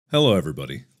Hello,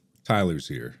 everybody. Tyler's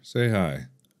here. Say hi.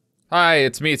 Hi,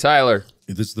 it's me, Tyler.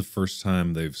 This is the first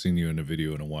time they've seen you in a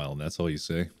video in a while, and that's all you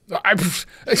say? You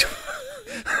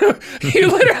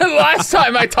literally, last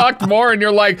time I talked more, and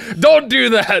you're like, don't do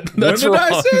that. That's when did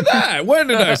wrong. I say that? When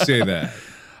did I say that?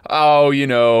 Oh, you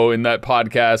know, in that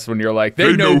podcast when you're like,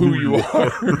 they know who you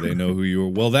are. They know who you are.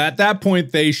 Well, at that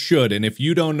point, they should. And if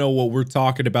you don't know what we're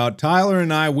talking about, Tyler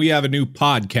and I, we have a new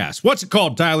podcast. What's it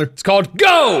called, Tyler? It's called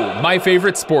Go! My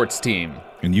Favorite Sports Team.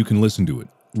 And you can listen to it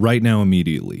right now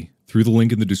immediately through the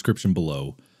link in the description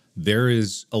below. There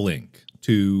is a link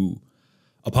to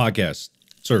a podcast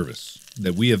service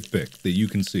that we have picked that you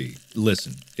can see.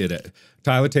 Listen.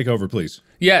 Tyler, take over, please.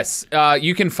 Yes,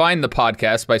 you can find the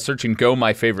podcast by searching Go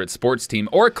My Favorite Sports Team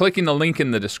or clicking the link in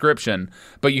the description.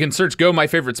 But you can search Go My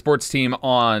Favorite Sports Team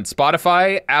on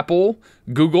Spotify, Apple,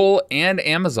 Google, and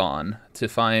Amazon to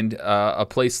find a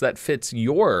place that fits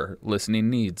your listening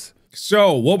needs.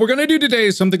 So what we're going to do today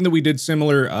is something that we did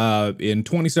similar in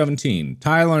 2017.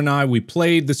 Tyler and I, we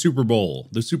played the Super Bowl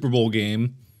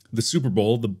game. The Super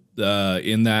Bowl,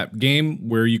 in that game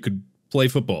where you could play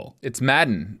football. It's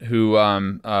Madden, who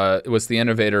was the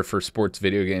innovator for sports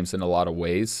video games in a lot of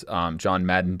ways. John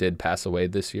Madden did pass away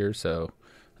this year, so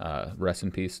rest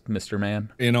in peace, Mr.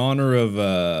 Man. In honor of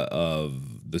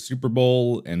the Super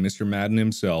Bowl and Mr. Madden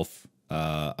himself,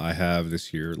 I have this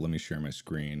here. Let me share my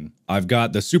screen. I've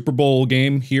got the Super Bowl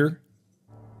game here.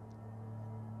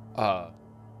 I'm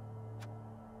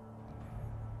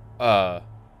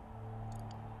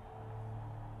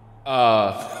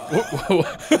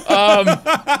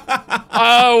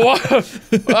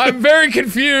very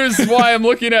confused why I'm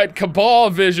looking at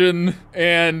Cabal Vision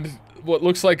and what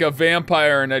looks like a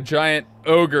vampire and a giant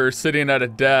ogre sitting at a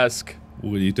desk.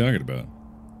 What are you talking about?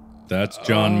 That's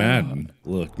John Madden.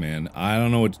 Look, man, I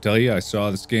don't know what to tell you. I saw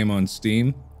this game on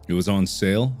Steam. It was on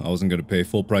sale. I wasn't going to pay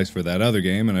full price for that other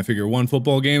game, and I figure one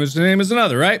football game is the same as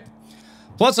another, right?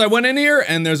 Plus, I went in here,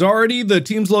 and there's already the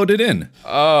teams loaded in.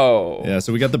 Oh. Yeah,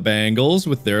 so we got the Bengals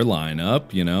with their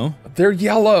lineup, you know. They're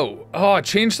yellow. Oh,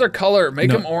 change their color. Make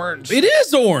them orange. It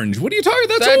is orange. What are you talking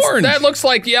about? That's orange. That looks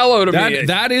like yellow to me.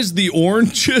 That is the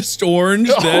orangest orange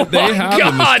that they have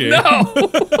in this game.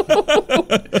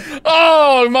 No.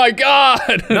 Oh, my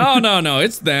God. No.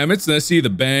 It's them. It's this. See the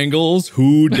Bengals,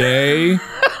 Who Day,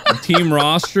 team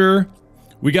roster.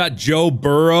 We got Joe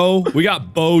Burrow. We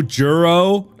got Bo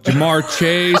Juro, Jamar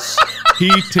Chase,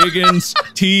 Heath Higgins,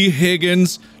 T.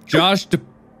 Higgins, Josh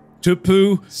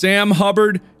Tupu, Sam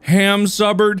Hubbard, Ham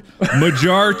Subbard,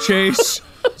 Majar Chase,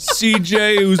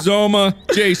 CJ Uzoma,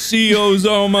 JC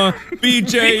Uzoma,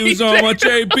 BJ Uzoma,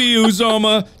 JB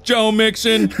Uzoma, Joe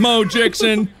Mixon, Mo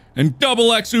Jixon, and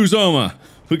Double X Uzoma.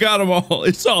 We got them all.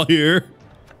 It's all here.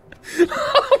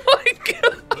 Oh my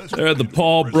God. They're at the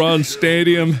Paul Brun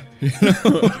Stadium. You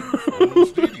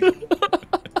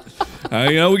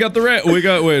know, we got the rent. We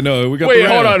got Wait,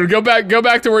 hold on. Go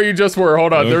back to where you just were.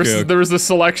 Hold on. Okay. There was a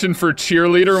selection for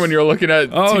cheerleader when you're looking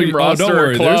at team roster don't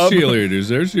worry. or club.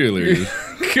 There's cheerleaders.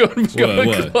 Go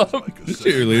to club. There's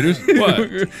cheerleaders.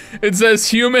 What? It says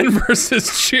human versus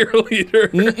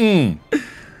cheerleader.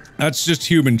 That's just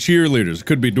human cheerleaders. It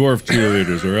could be dwarf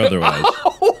cheerleaders or otherwise.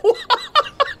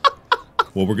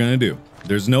 What we're gonna do?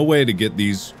 There's no way to get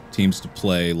these teams to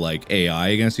play like AI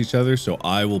against each other, so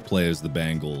I will play as the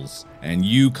Bengals, and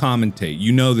you commentate.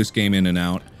 You know this game in and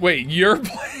out. Wait, you're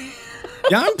playing?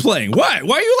 Yeah, I'm playing. What?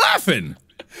 Why are you laughing?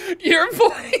 You're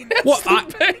playing as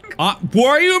the Bengals?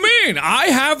 What do you mean? I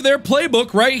have their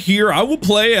playbook right here. I will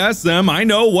play as them. I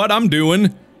know what I'm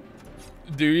doing.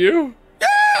 Do you?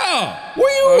 Yeah!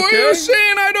 What are you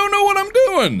saying? I don't know what I'm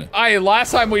doing. Last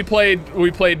time we played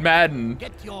Madden,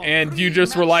 and you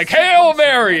just were like, Hail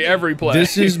Mary every play.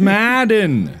 This is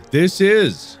Madden. This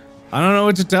is. I don't know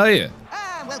what to tell you.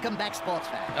 Welcome back, sports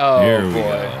fan. Oh, Here we boy.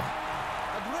 go.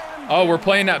 Oh, we're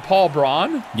playing at Paul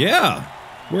Braun? Yeah.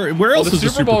 Where else is the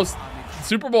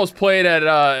Super Bowl's played at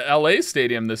LA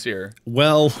Stadium this year.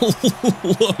 Well,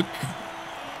 look.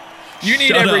 You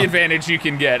need every advantage you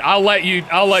can get. I'll let you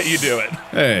do it.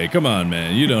 Hey, come on,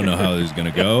 man. You don't know how this is gonna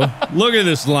go. Look at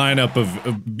this lineup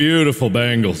of beautiful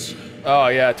Bengals. Oh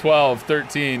yeah, 12,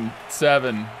 13,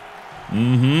 7.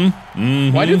 Why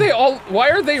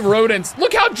are they rodents?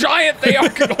 Look how giant they are.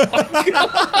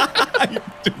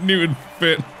 Didn't even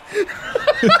fit.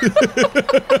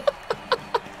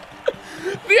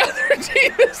 The other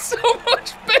team is so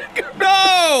much bigger.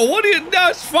 No,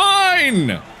 that's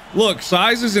fine. Look,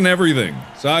 size isn't everything.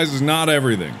 Size is not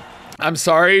everything. I'm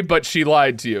sorry, but she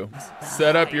lied to you.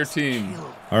 Set up your team.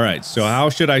 All right, so how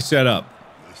should I set up?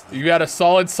 You got a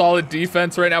solid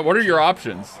defense right now. What are your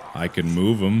options? I can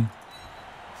move them.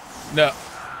 No.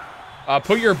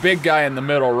 Put your big guy in the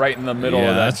middle, right in the middle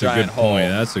of that giant hole.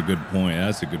 That's a good point.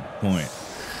 That's a good point.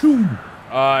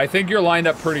 I think you're lined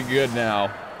up pretty good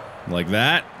now. Like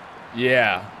that?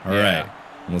 Yeah. All right.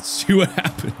 Let's see what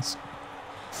happens.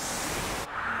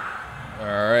 All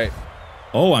right.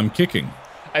 Oh, I'm kicking.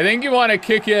 I think you want to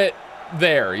kick it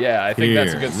there. Yeah, I think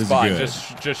that's a good spot. Good.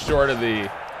 Just short of the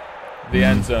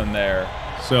end zone there.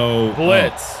 So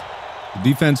blitz. The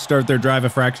defense start their drive a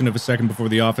fraction of a second before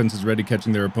the offense is ready,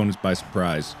 catching their opponents by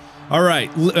surprise. All right,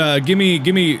 give me.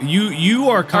 You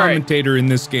are commentator in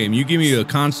this game. You give me a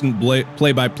constant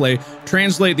play-by-play.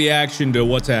 Translate the action to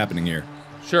what's happening here.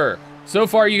 Sure. So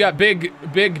far, you got big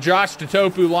Josh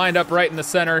Tatopu lined up right in the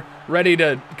center, ready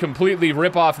to completely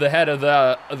rip off the head of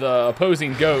the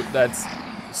opposing goat that's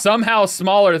somehow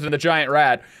smaller than the giant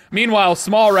rat. Meanwhile,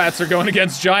 small rats are going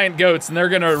against giant goats, and they're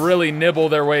going to really nibble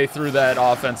their way through that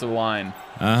offensive line.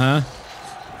 Uh-huh.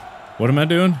 What am I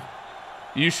doing?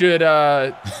 You should,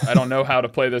 I don't know how to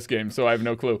play this game, so I have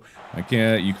no clue. I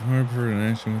can't, you can perform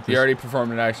an action with this? You already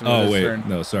performed an action with this turn.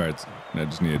 No, sorry, I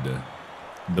just needed to,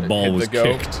 the ball was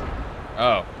kicked.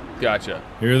 Oh, gotcha.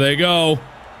 Here they go.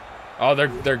 Oh,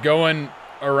 they're going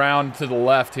around to the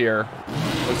left here.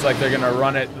 Looks like they're gonna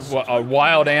run it, a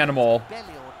wild animal.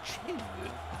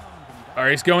 All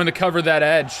right, he's going to cover that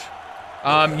edge.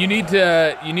 You need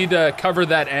to cover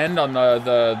that end on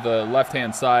the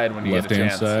left-hand side when you get a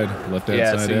chance. Left-hand side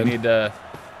Yeah, so you need to,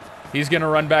 he's gonna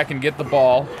run back and get the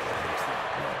ball.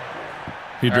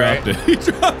 He dropped it. He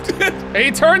dropped it.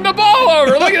 He turned the ball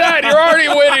over. Look at that. You're already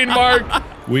winning, Mark.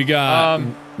 We got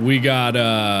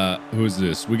who's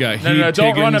this? We got No,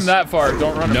 don't run him that far.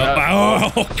 Don't run him that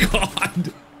far. Oh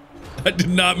God. I did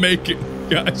not make it,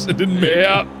 guys. I didn't make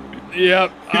it.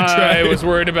 Yep. I was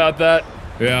worried about that.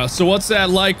 Yeah, so what's that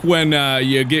like when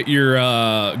you get your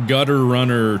gutter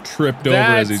runner tripped over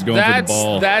as he's going for the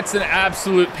ball? That's an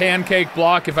absolute pancake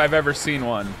block if I've ever seen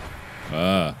one.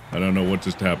 I don't know what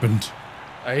just happened.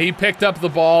 He picked up the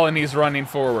ball and he's running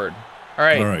forward. All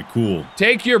right, cool.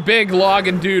 Take your big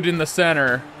logging dude in the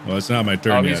center. Well, it's not my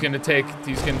turn yet. He's gonna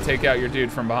take out your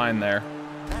dude from behind there.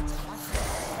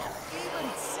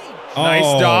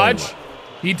 Nice dodge.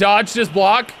 He dodged his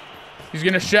block. He's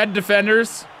gonna shed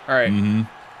defenders. All right.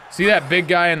 See that big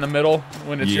guy in the middle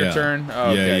when it's your turn? Oh,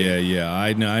 okay. Yeah.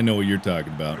 I know what you're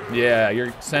talking about. Yeah,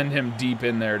 you're send him deep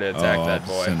in there to attack that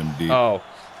boy. Send him deep. Oh,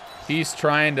 he's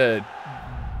trying to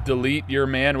delete your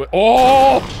man with.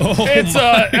 It's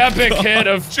an epic hit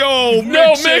of Joe Mixon.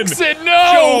 No, Mixon,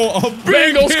 no! Joe, a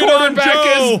big Bengals hit quarterback on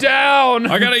Joe. is down.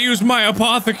 I gotta use my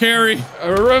apothecary.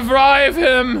 Revive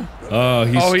him. Oh,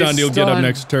 he's stunned. He'll get up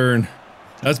next turn.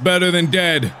 That's better than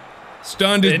dead.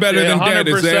 Stunned is better than dead,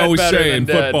 as they always say in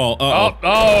football.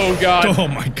 Oh, God. Oh,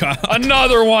 my God.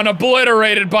 Another one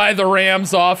obliterated by the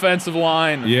Rams' offensive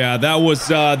line. Yeah, that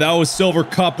was Silver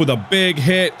Cup with a big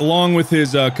hit, along with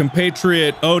his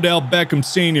compatriot Odell Beckham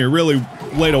Sr. Really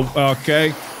laid a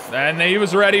okay. And he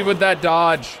was ready with that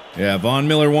dodge. Yeah, Von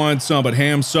Miller wanted some, but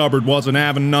Ham Subbard wasn't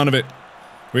having none of it.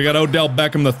 We got Odell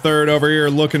Beckham III over here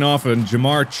looking off, and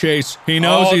Jamar Chase. He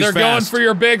knows he's fast. They're going for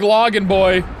your big logging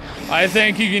boy. I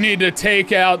think you need to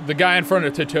take out the guy in front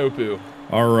of Tatopu.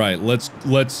 All right, let's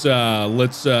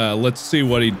see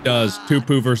what he does.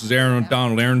 Tupu versus Aaron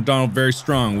Donald. Aaron Donald very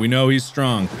strong. We know he's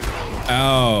strong.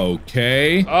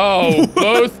 Okay. Oh,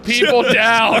 both people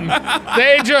down.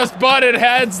 They just butted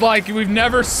heads like we've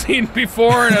never seen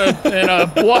before in a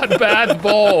bloodbath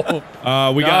bowl.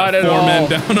 We got 4 men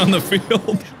down on the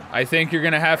field. I think you're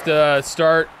gonna have to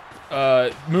start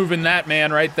moving that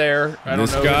man right there. I don't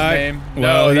know his name.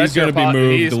 Well, he's gonna be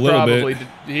moved a little bit.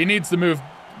 He needs to move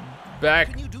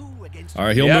back. All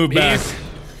right, he'll move back.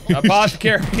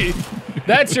 Apothecary.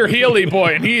 That's your Healy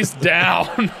boy, and he's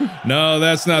down. No,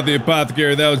 that's not the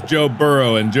apothecary. That was Joe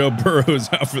Burrow, and Joe Burrow is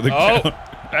out for the count.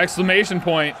 Exclamation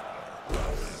point.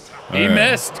 He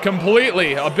missed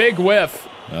completely. A big whiff.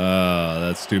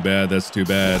 That's too bad. That's too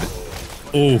bad.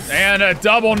 Oof. And a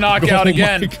double knockout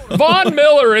again. Von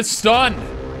Miller is stunned.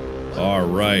 All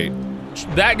right.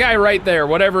 That guy right there,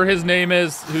 whatever his name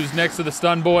is, who's next to the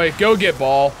stun boy, go get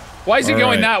ball. Why is he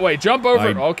going that way? Jump over.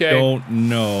 Okay. I don't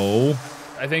know.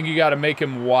 I think you got to make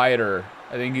him wider.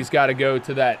 I think he's got to go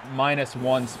to that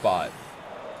 -1 spot.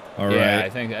 All right. Yeah, I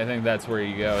think that's where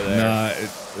you go there. Nah,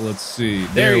 let's see.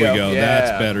 There we go. Yeah.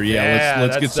 That's better. Yeah,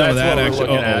 let's get some of that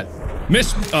action.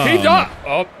 Miss. He dodged.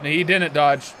 Oh, he didn't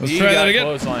dodge. Let's try that again.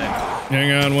 Clothesline.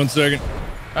 Hang on 1 second.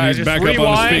 He's back up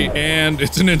on his feet, and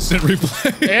it's an instant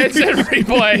replay. Instant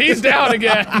replay. He's down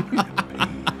again.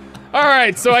 All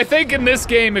right, so I think in this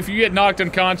game, if you get knocked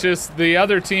unconscious, the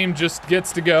other team just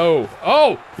gets to go.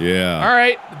 Oh. Yeah. All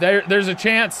right, there's a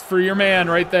chance for your man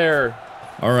right there.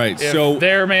 All right, if so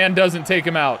their man doesn't take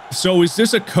him out. So is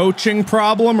this a coaching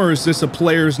problem, or is this a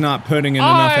players not putting in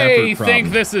enough effort I problem?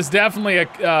 think this is definitely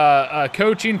a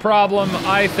coaching problem.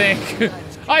 I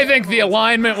think the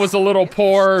alignment was a little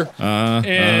poor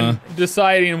in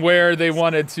deciding where they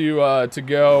wanted to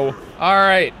go. All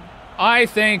right, I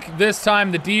think this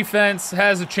time the defense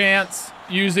has a chance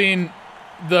using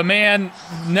the man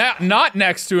not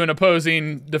next to an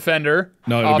opposing defender.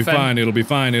 No, it'll be fine. It'll be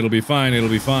fine. It'll be fine. It'll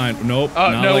be fine. Nope. Oh,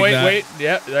 not no, like wait, that. wait.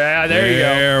 Yeah, there you go.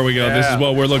 There we go. Yeah. This is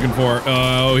what we're looking for.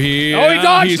 Oh, he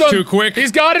dodged he's him. too quick.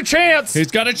 He's got a chance.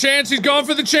 He's got a chance. He's going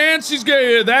for the chance. He's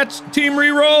good. That's team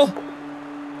reroll.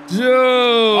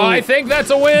 Oh. I think that's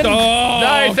a win. Oh,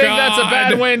 I think that's a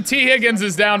bad God. win. T. Higgins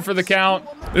is down for the count.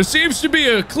 There seems to be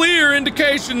a clear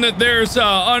indication that there's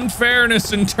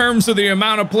unfairness in terms of the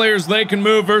amount of players they can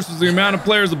move versus the amount of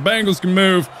players the Bengals can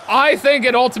move. I think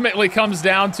it ultimately comes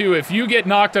down to if you get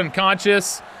knocked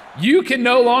unconscious, you can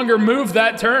no longer move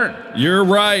that turn. You're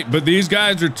right, but these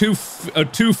guys are too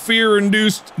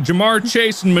fear-induced. Jamar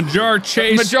Chase and Majar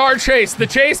Chase. Majar Chase. The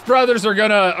Chase brothers are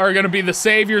gonna be the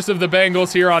saviors of the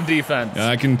Bengals here on defense.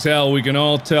 I can tell. We can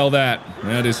all tell that.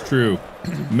 That is true.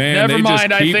 Man, Never they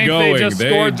mind, just I keep think going. they just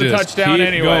scored the just touchdown keep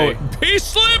anyway. going. He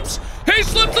slips! He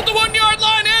slips at the 1-yard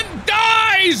line and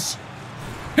dies!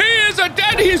 He is a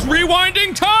dead. He's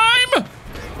rewinding time!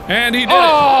 And he did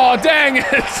Oh, dang it!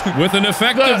 it. With an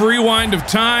effective rewind of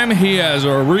time, he has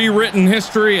a rewritten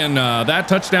history, and that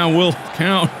touchdown will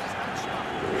count.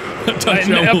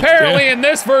 Apparently, in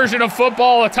this version of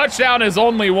football, a touchdown is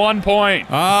only 1 point.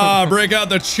 Break out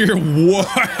the cheer. Wow.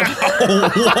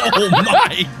 Oh,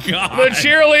 my God. The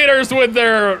cheerleaders with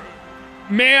their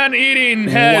man-eating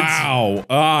heads. Wow.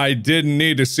 I didn't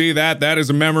need to see that. That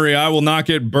is a memory I will not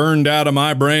get burned out of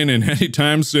my brain in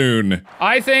anytime soon.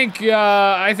 I think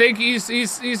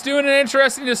he's doing an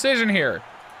interesting decision here.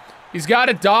 He's got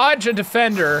to dodge a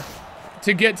defender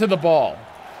to get to the ball.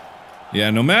 Yeah,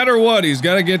 no matter what, he's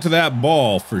got to get to that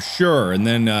ball for sure. And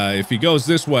then if he goes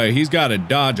this way, he's got to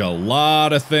dodge a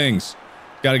lot of things.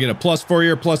 Got to get a +4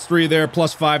 here, +3 there,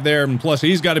 +5 there, and plus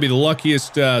he's got to be the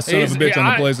luckiest son of a bitch on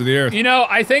the place of the earth. You know,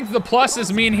 I think the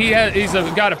pluses mean he's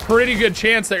got a pretty good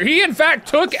chance there. He, in fact,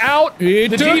 took out the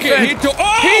defense.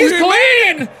 He's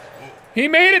clean! He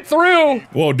made it through.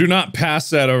 Whoa, do not pass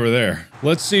that over there.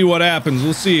 Let's see what happens.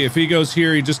 We'll see. If he goes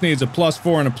here, he just needs a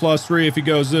 +4 and a +3. If he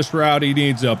goes this route, he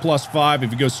needs a +5. If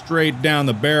he goes straight down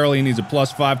the barrel, he needs a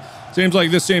 +5. Seems like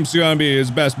this seems going to be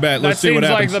his best bet. Let's see what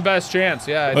happens. That seems like the best chance,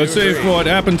 yeah. Let's see what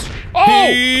happens. Oh!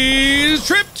 He's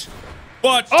tripped,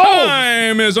 but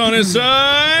time is on his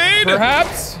side.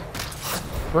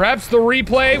 Perhaps the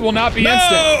replay will not be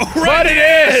instant, right but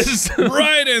it is.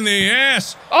 Right in the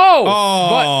ass.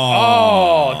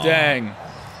 Oh, dang.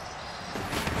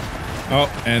 Oh,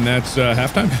 and that's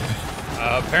halftime.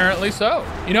 Apparently so.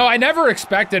 You know, I never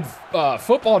expected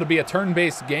football to be a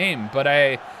turn-based game, but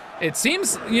it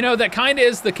seems, you know, that kind of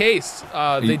is the case.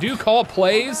 They do call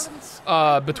plays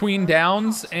between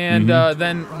downs and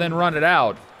then run it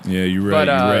out. Yeah, you're right.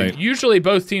 But usually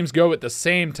both teams go at the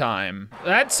same time.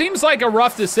 That seems like a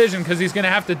rough decision because he's going to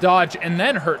have to dodge and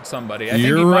then hurt somebody. I think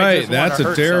you're he might right. just wanna That's a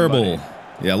hurt terrible.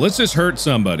 somebody. Yeah, let's just hurt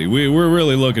somebody. We're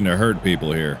really looking to hurt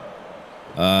people here.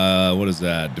 What is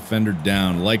that? Defender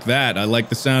down. Like that. I like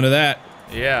the sound of that.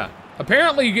 Yeah.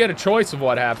 Apparently you get a choice of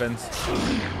what happens.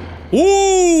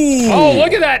 Ooh! Oh,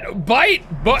 look at that bite!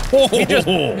 But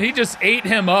he just ate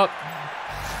him up.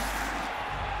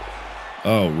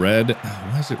 Oh, red.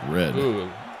 Why is it red? Ooh.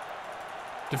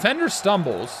 Defender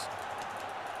stumbles.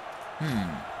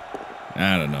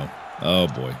 I don't know. Oh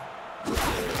boy.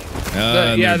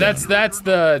 Yeah, that's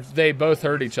the they both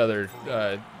hurt each other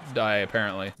die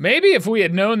apparently. Maybe if we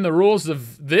had known the rules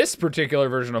of this particular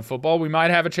version of football, we might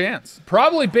have a chance.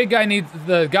 Probably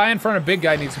the guy in front of big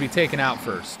guy needs to be taken out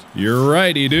first. You're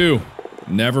right, you do.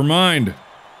 Never mind.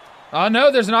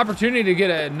 No, there's an opportunity to get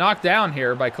a knockdown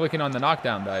here by clicking on the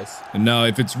knockdown dice. No,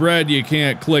 if it's red, you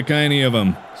can't click any of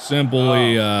them.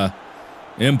 Simply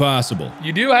impossible.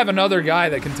 You do have another guy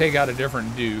that can take out a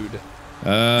different dude.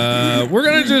 We're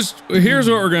gonna here's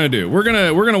what we're gonna do. We're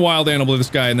gonna wild animal this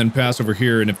guy and then pass over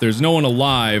here, and if there's no one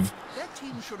alive.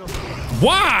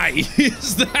 Why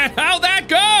is that how that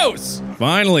goes?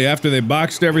 Finally, after they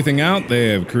boxed everything out, they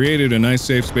have created a nice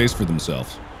safe space for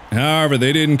themselves. However,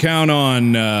 they didn't count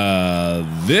on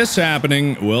this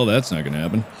happening. Well, that's not gonna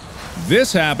happen.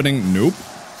 This happening, nope.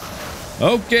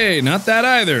 Okay, not that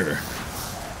either.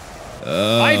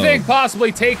 I think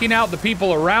possibly taking out the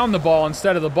people around the ball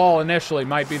instead of the ball initially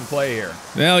might be the play here.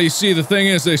 Well, you see, the thing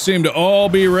is, they seem to all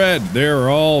be red. They're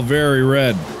all very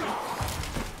red.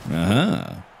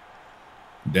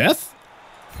 Death?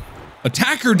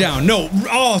 Attacker down. No.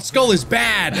 Oh, Skull is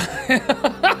bad.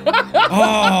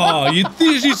 Oh, you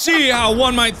see how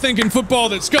one might think in football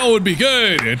that Skull would be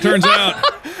good. It turns out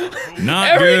not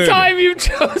Every good. time you've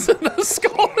chosen the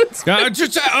Skull, it's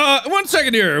Just 1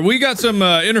 second here. We got some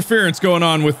interference going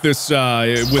on with this. We got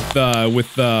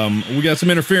some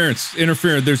interference.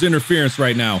 There's interference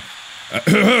right now.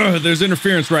 There's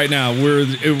interference right now. I'm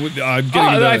getting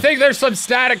I think there's some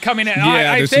static coming in.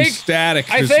 Yeah, there's some static.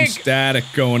 There's some static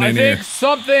going in here. I think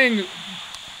something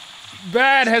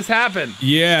bad has happened.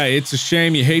 Yeah, it's a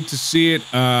shame. You hate to see it.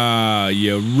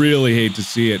 You really hate to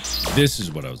see it. This is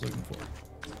what I was looking for.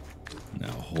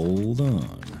 Now, hold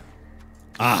on.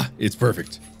 Ah, it's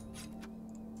perfect.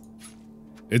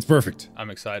 It's perfect. I'm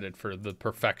excited for the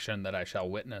perfection that I shall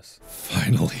witness.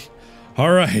 Finally.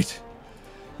 All right.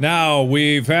 Now,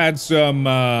 we've had some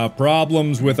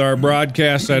problems with our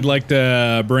broadcast. I'd like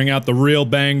to bring out the real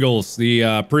Bengals.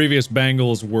 The previous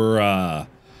Bengals were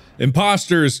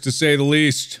imposters, to say the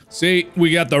least. See,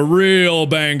 we got the real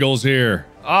Bengals here.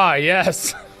 Ah,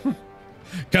 yes.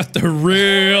 Got the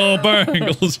real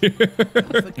Bengals here.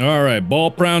 All right, Ball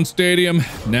Brown Stadium.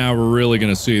 Now we're really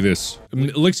gonna see this.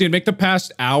 Elixir, make the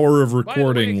past hour of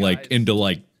recording into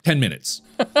like 10 minutes.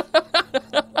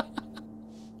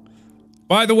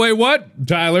 By the way, what?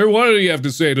 Tyler, what do you have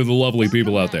to say to the lovely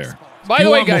people out there? By the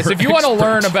way, guys, if you want to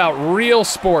learn about real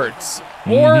sports,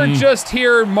 or just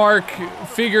hear Mark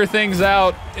figure things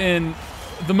out in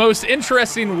the most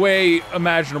interesting way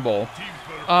imaginable,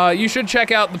 you should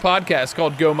check out the podcast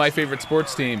called Go My Favorite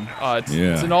Sports Team.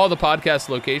 It's in all the podcast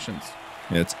locations.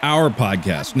 Yeah, it's our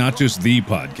podcast, not just the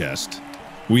podcast.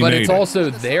 But it's also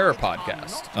their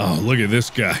podcast. Oh, look at this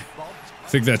guy. I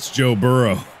think that's Joe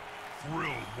Burrow.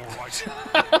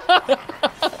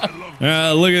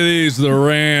 Look at these, the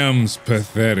Rams,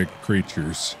 pathetic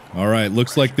creatures. All right,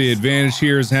 looks like the advantage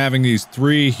here is having these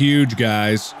three huge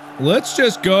guys. Let's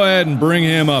just go ahead and bring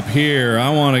him up here. I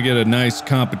want to get a nice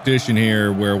competition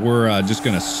here where we're just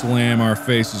going to slam our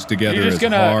faces together as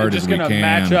hard as we can. Just going to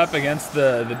match up against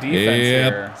the defense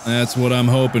here. That's what I'm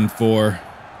hoping for.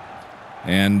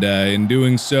 And in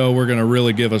doing so, we're going to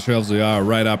really give ourselves the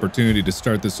right opportunity to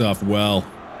start this off well.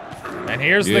 And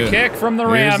here's the kick from the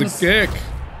Rams. Here's the kick.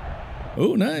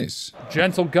 Oh, nice.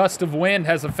 Gentle gust of wind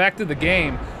has affected the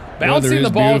game, bouncing the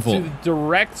ball to the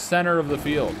direct center of the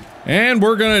field. And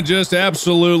we're going to just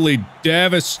absolutely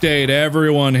devastate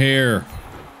everyone here.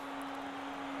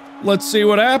 Let's see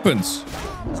what happens.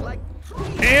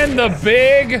 And the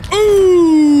big...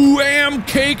 Ooh, Am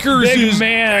Cakers is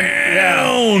man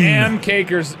down. Yeah, Am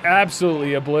Cakers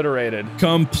absolutely obliterated.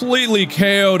 Completely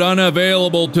KO'd,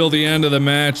 unavailable till the end of the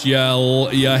match.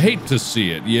 You hate to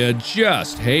see it. You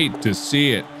just hate to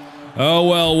see it. Oh,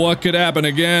 well, what could happen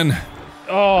again?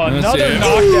 Oh, another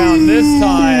knockdown this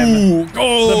time.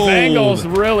 Oh. The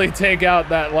Bengals really take out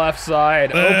that left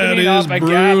side, opening up a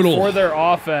gap for their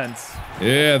offense.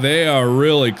 Yeah, they are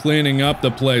really cleaning up the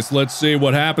place. Let's see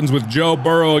what happens with Joe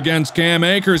Burrow against Cam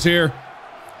Akers here.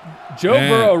 Joe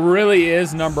Burrow really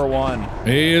is number one.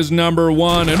 He is number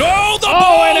one. And oh, the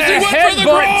balls! He went for the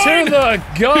groin! To the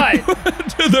gut.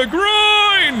 To the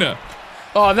groin!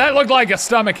 Oh, that looked like a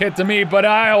stomach hit to me, but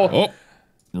I'll... Oh,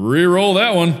 re-roll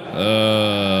that one.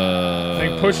 I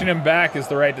think pushing him back is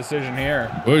the right decision here.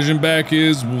 Pushing back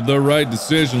is the right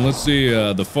decision. Let's see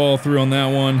the fall through on that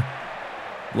one.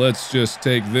 Let's just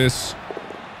take this.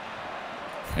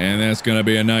 And that's going to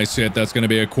be a nice hit. That's going to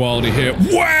be a quality hit.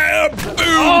 Wham! Boom!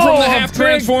 From the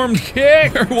half-transformed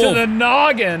kick to the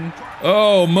noggin.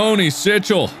 Oh, Moni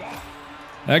Sitchell.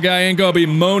 That guy ain't going to be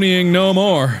Moniing no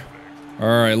more. All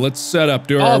right, let's set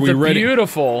up. Are we ready?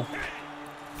 Beautiful.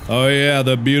 Oh, yeah,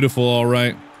 the beautiful, all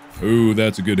right. Ooh,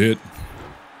 that's a good hit.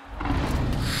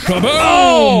 Kaboom!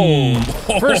 Oh!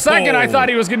 For a second, I thought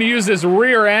he was going to use his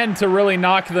rear end to really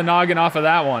knock the noggin off of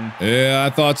that one. Yeah,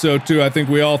 I thought so, too. I think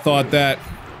we all thought that.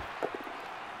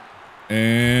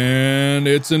 And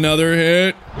it's another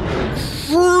hit.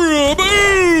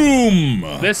 Boom!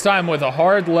 This time with a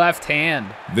hard left hand.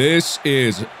 This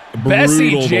is brutal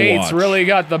Bessie to Jates watch. really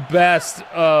got the best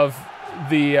of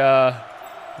the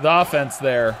offense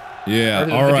there. Yeah,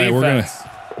 all right,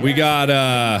 we got,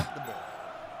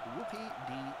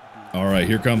 all right,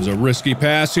 here comes a risky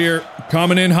pass here.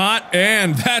 Coming in hot,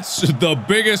 and that's the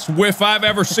biggest whiff I've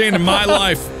ever seen in my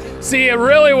life. See, it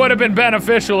really would have been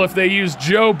beneficial if they used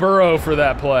Joe Burrow for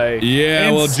that play. Yeah,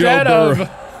 instead well, Joe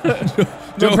Burrow.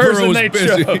 The Joe person Burrow was they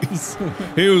busy. chose.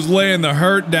 He was laying the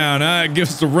hurt down. It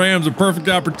gives the Rams a perfect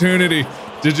opportunity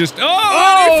to just...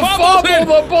 Oh, he fumbled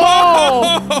the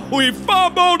ball! Oh, he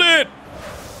fumbled it!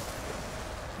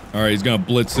 All right, he's going to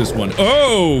blitz this one.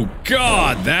 Oh,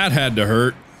 God, that had to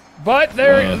hurt. But the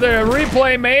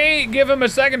replay may give him a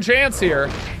second chance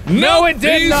here. No, it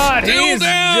did not. He's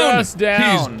just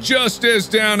down. He's just as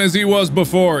down as he was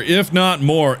before, if not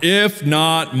more. If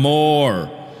not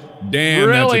more. Damn,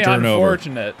 really that's a turnover.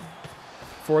 Unfortunate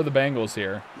for the Bengals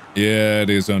here. Yeah, it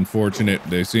is unfortunate.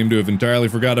 They seem to have entirely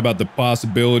forgot about the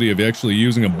possibility of actually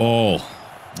using a ball.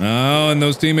 Oh, and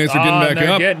those teammates are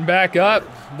getting back up.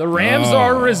 The Rams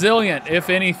are resilient, if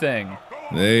anything.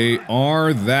 They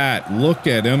are that. Look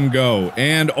at him go.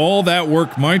 And all that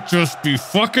work might just be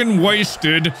fucking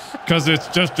wasted because it's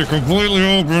just a completely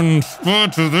open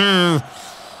spot to there.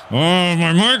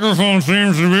 My microphone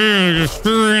seems to be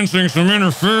experiencing some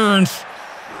interference.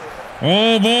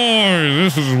 Oh boy,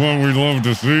 this is what we love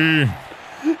to see.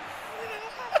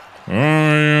 I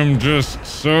am just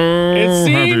so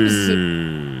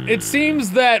happy. It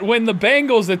seems that when the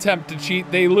Bengals attempt to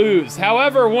cheat, they lose.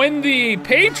 However, when the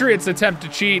Patriots attempt to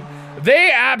cheat,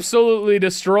 they absolutely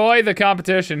destroy the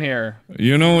competition here.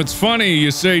 You know, it's funny,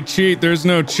 you say cheat, there's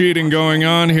no cheating going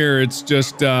on here. It's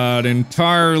just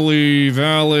entirely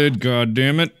valid,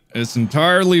 goddammit. It's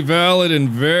entirely valid and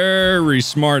very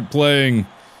smart playing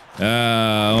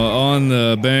on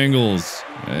the Bengals.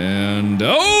 And,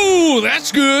 oh,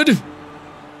 that's good.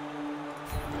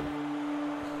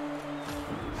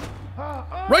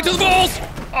 Right to the balls!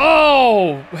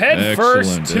 Oh, head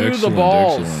first to the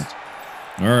balls. Excellent.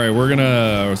 All right, we're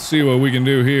gonna see what we can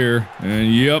do here.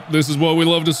 And yep, this is what we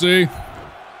love to see.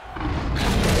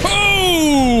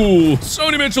 Oh!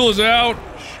 Sony Mitchell is out.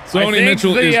 Sony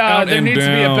Mitchell is out and down. There needs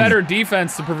to be a better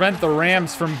defense to prevent the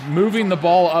Rams from moving the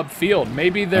ball upfield.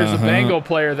 Maybe there's a Bengal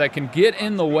player that can get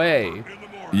in the way.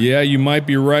 Yeah, you might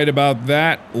be right about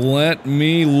that. Let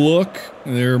me look.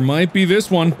 There might be this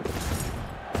one.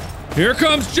 Here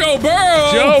comes Joe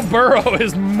Burrow! Joe Burrow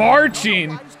is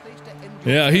marching.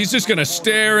 Yeah, he's just gonna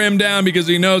stare him down because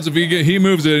he knows if he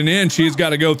moves it an inch, he's got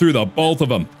to go through the both of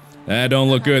them. That don't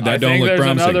look good. That don't look promising. I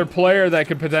think there's another player that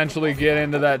could potentially get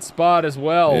into that spot as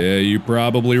well. Yeah, you're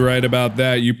probably right about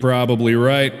that. You're probably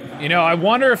right. You know, I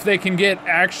wonder if they can get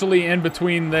actually in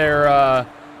between their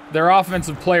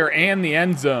offensive player and the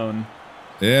end zone.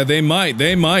 Yeah, they might.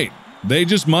 They might. They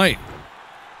just might.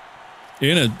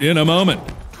 In a moment.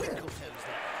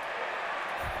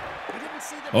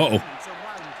 Uh-oh.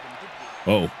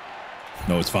 Oh.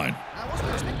 No, it's fine.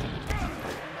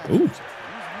 Ooh.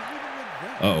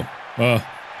 Uh-oh.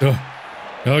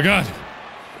 Oh, God.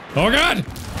 Oh, God!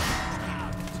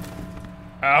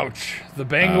 Ouch. The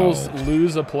Bengals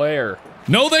lose a player.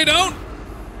 No, they don't!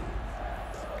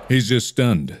 He's just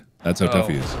stunned. That's how tough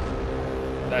he is.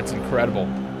 That's incredible.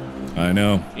 I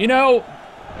know. You know,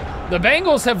 the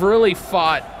Bengals have really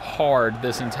fought hard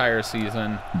this entire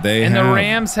season. And the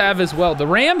Rams have as well. The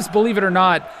Rams, believe it or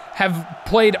not, have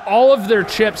played all of their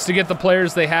chips to get the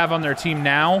players they have on their team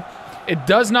now. It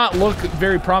does not look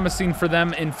very promising for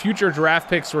them in future draft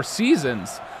picks or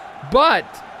seasons, but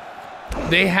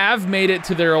they have made it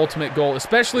to their ultimate goal,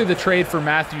 especially the trade for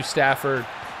Matthew Stafford.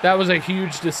 That was a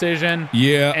huge decision.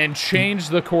 Yeah. And changed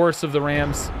the course of the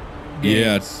Rams.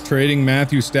 Yeah, trading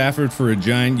Matthew Stafford for a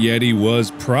giant Yeti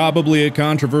was probably a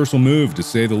controversial move, to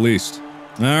say the least.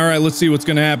 All right, let's see what's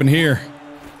going to happen here.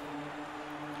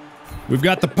 We've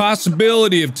got the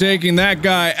possibility of taking that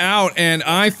guy out, and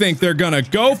I think they're going to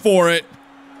go for it.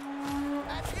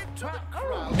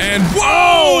 And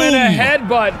whoa! And a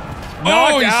headbutt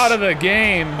knocked out of the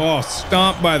game. Oh,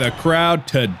 stomped by the crowd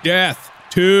to death.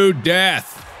 To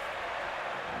death.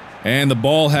 And the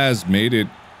ball has made it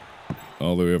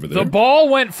all the way over there. The ball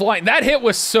went flying. That hit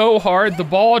was so hard, the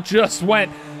ball just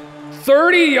went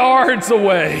 30 yards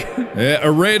away. Yeah,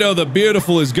 Aredo the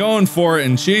Beautiful is going for it,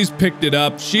 and she's picked it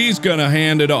up. She's gonna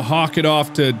hawk it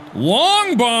off to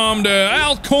long bomb to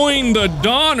Alcoin the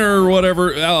Donner, or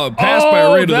whatever. Passed by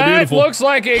Aredo the Beautiful. That looks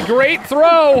like a great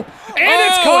throw, and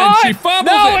it's caught. And she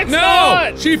fumbled no, it. It's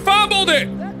not. She fumbled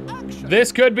it.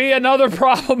 This could be another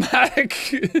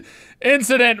problematic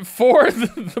incident for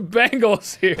the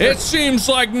Bengals here. It seems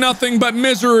like nothing but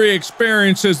misery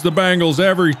experiences the Bengals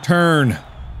every turn.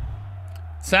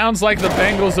 Sounds like the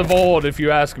Bengals of old, if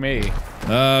you ask me.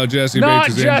 Oh, Jesse Bates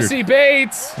is injured. Not Jesse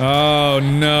Bates! Oh,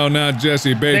 no, not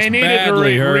Jesse Bates. They needed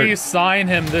badly to hurt. re-sign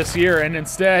him this year, and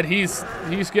instead, he's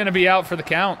going to be out for the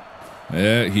count.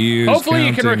 Yeah, he is Hopefully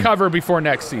counting. he can recover before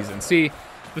next season. See,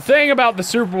 the thing about the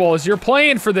Super Bowl is you're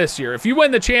playing for this year. If you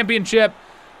win the championship,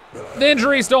 the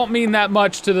injuries don't mean that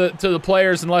much to the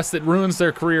players unless it ruins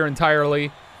their career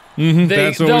entirely.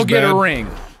 They'll get a ring.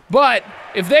 But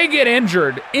if they get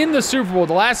injured in the Super Bowl,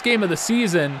 the last game of the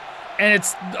season, and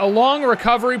it's a long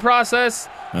recovery process,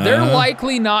 they're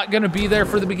likely not going to be there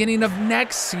for the beginning of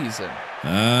next season.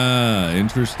 Ah,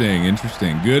 interesting,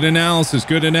 interesting. Good analysis,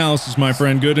 my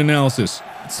friend. Good analysis.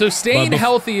 So staying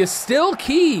healthy is still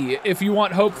key if you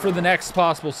want hope for the next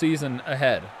possible season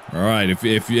ahead. All right,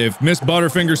 if Miss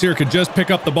Butterfingers here could just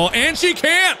pick up the ball, and she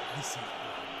can't!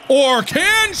 Or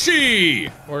can she?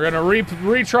 We're gonna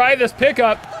retry this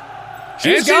pickup.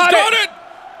 She's got it!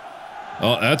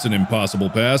 Oh, that's an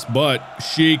impossible pass, but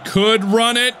she could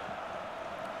run it.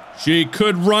 She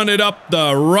could run it up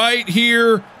the right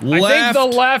here, left. I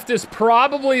think the left is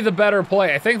probably the better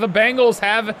play. I think the Bengals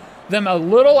have them a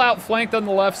little outflanked on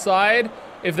the left side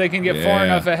if they can get far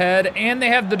enough ahead, and they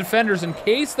have the defenders in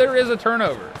case there is a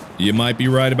turnover. You might be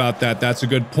right about that. That's a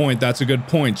good point. That's a good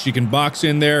point. She can box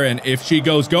in there, and if she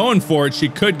goes going for it, she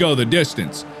could go the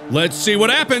distance. Let's see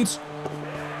what happens.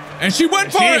 And she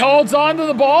went for it! She holds on to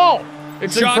the ball.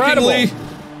 It's shockingly incredible.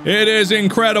 It is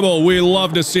incredible. We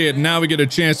love to see it. Now we get a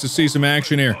chance to see some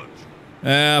action here.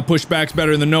 Pushback's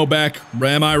better than no back.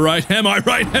 Am I right? Am I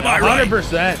right? Am I right?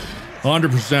 100%.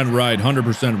 100% right.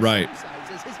 100% right.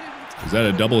 Is that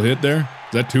a double hit there?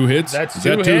 Is that 2 hits? Is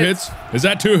that two hits? Is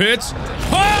that 2 hits?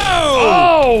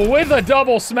 Oh! Oh, with a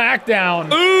double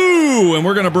smackdown. Ooh, and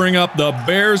we're going to bring up the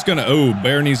Bear's going to... Oh,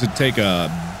 Bear needs to take a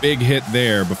big hit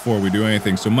there before we do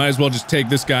anything, so might as well just take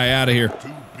this guy out of here.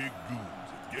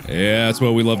 Yeah, that's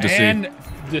what we love to see. And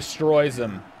destroys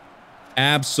him.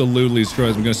 Absolutely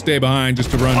destroys him. I'm going to stay behind just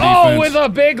to run defense. Oh, with a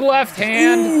big left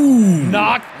hand. Ooh.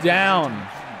 Knocked down.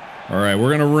 All right,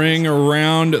 we're going to ring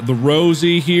around the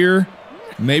Rosie here.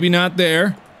 Maybe not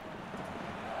there.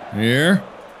 Here.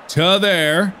 To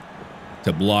there.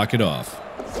 To block it off.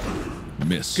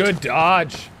 Missed. Good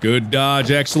dodge. Good dodge.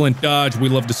 Excellent dodge. We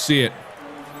love to see it.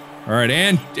 All right,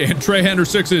 and Trey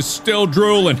Hendricks is still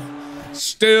drooling.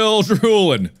 Still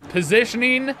drooling.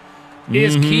 Positioning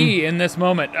is key in this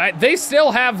moment. They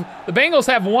still have, the Bengals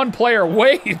have one player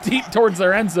way deep towards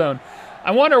their end zone.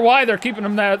 I wonder why they're keeping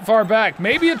them that far back.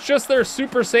 Maybe it's just their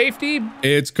super safety?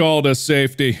 It's called a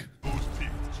safety.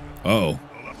 Uh-oh.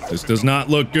 This does not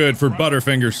look good for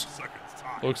Butterfingers.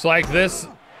 Looks like this.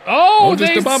 Oh,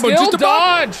 they still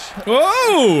dodge.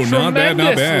 Oh, not bad,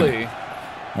 not bad.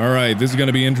 All right, this is going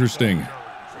to be interesting.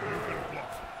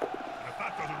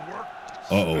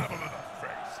 Uh-oh.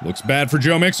 Looks bad for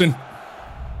Joe Mixon.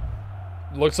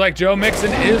 Looks like Joe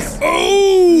Mixon is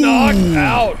knocked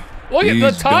out. Look at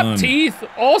the top teeth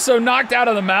also knocked out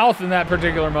of the mouth in that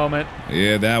particular moment.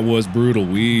 Yeah, that was brutal.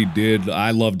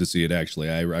 I love to see it, actually.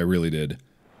 I really did.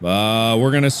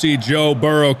 We're going to see Joe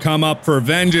Burrow come up for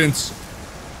vengeance.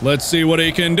 Let's see what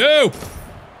he can do.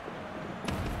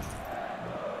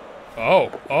 Oh.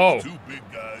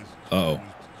 Uh-oh.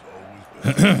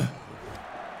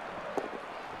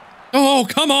 Oh,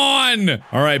 come on!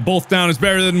 All right, both down is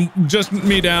better than just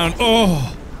me down.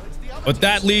 Oh, but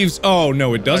that leaves... Oh,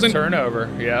 no, it doesn't. A turnover,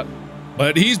 yep.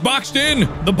 But he's boxed in.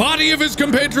 The body of his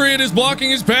compatriot is blocking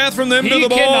his path from them to the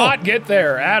ball. He cannot get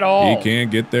there at all. He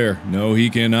can't get there. No, he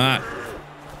cannot.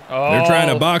 Oh. They're trying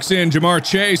to box in Jamar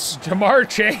Chase. Jamar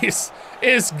Chase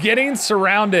is getting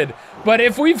surrounded. But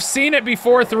if we've seen it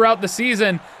before throughout the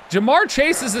season, Jamar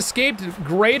Chase has escaped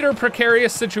greater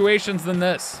precarious situations than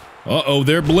this. Uh-oh,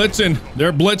 they're blitzing.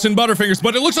 They're blitzing Butterfingers,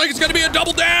 but it looks like it's going to be a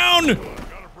double down.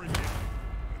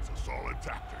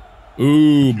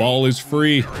 Ooh, ball is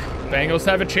free. Bengals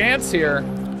have a chance here.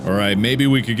 All right, maybe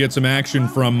we could get some action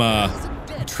from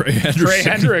Trey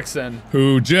Hendrickson.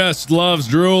 Who just loves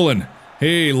drooling.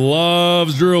 He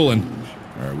loves drooling.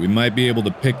 All right, we might be able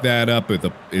to pick that up.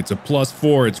 It's a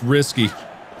 +4. It's risky.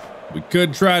 We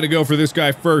could try to go for this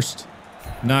guy first.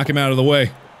 Knock him out of the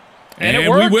way. And it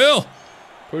works. We will.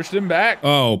 Pushed him back.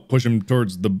 Oh, push him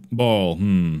towards the ball.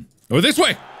 Oh, this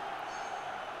way.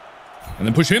 And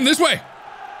then push him this way.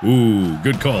 Ooh,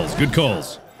 good calls. Good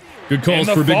calls. Good calls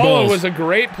for big balls. And the follow was a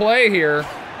great play here.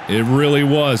 It really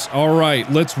was. All right,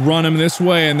 let's run him this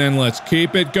way, and then let's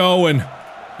keep it going.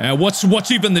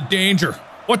 What's even the danger?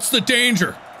 What's the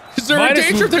danger? Is there a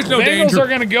danger? There's no danger. Bengals are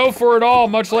going to go for it all,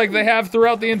 much like they have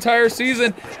throughout the entire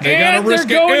season. They gotta risk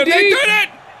it. And they did it!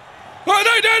 Oh,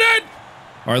 they did it!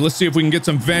 All right, let's see if we can get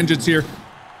some vengeance here.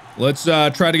 Let's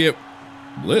try to get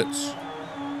blitz.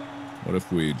 What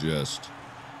if we just...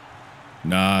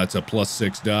 Nah, it's a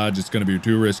 +6 dodge. It's going to be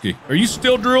too risky. Are you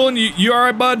still drooling? You all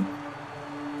right, bud?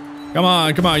 Come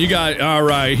on, come on. You got it. All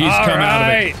right, he's come out of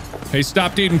it. He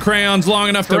stopped eating crayons long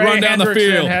enough to run down the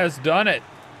field. Has done it.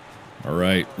 All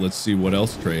right, let's see what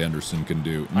else Trey Henderson can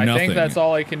do. I think that's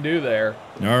all he can do there.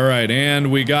 All right,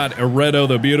 and we got Aredo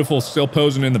the Beautiful still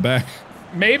posing in the back.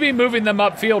 Maybe moving them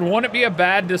upfield wouldn't be a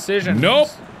bad decision. Nope.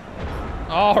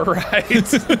 All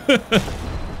right.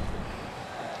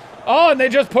 Oh, and they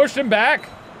just pushed him back.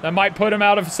 That might put him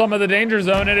out of some of the danger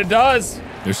zone, and it does.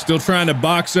 They're still trying to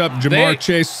box up Jamar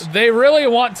Chase. They really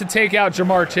want to take out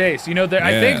Jamar Chase. You know,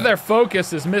 I think their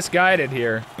focus is misguided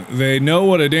here. They know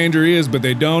what a danger he is, but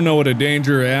they don't know what a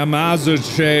danger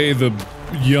Amazache, the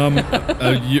yum.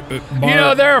 You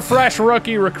know, they're a fresh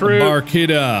rookie recruit.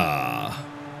 Barkita.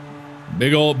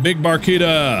 Big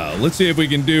Barkita. Let's see if we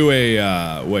can do a,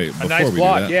 a nice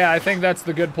block. Yeah, I think that's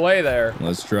the good play there.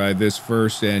 Let's try this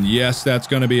first, and yes, that's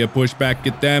going to be a pushback.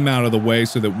 Get them out of the way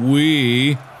so that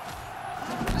we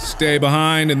stay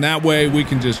behind, and that way we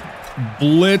can just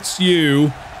blitz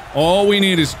you. All we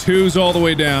need is twos all the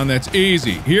way down. That's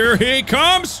easy. Here he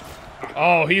comes.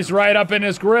 Oh, he's right up in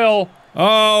his grill.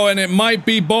 Oh, and it might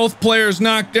be both players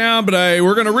knocked down, but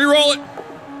we're going to re-roll it.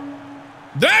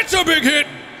 That's a big hit.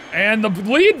 And the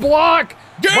lead block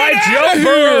by Joe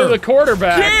Burrow, the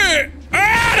quarterback. Get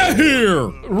out of here!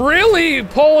 Really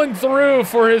pulling through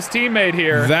for his teammate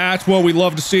here. That's what we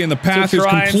love to see, and the path is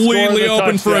completely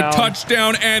open for a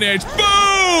touchdown, and it's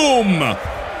boom!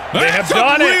 That's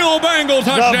a real Bengal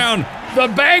touchdown! The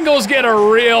Bengals get a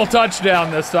real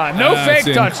touchdown this time. No fake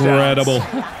touchdowns. Incredible.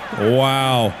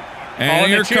 Wow.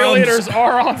 And the cheerleaders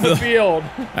are on the field.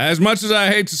 As much as I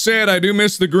hate to say it, I do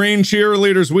miss the green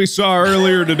cheerleaders we saw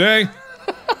earlier today.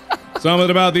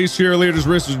 Something about these cheerleaders'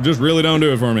 wrists just really don't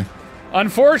do it for me.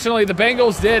 Unfortunately, the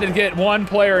Bengals did get one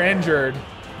player injured.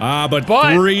 But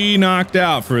 3 knocked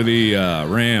out for the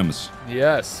Rams.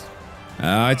 Yes.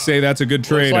 I'd say that's a good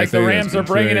trade. Looks like the Rams are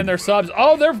bringing in their subs.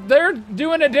 Oh, they're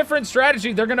doing a different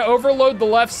strategy. They're going to overload the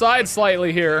left side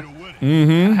slightly here.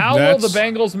 Mm-hmm. How will the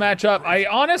Bengals match up? I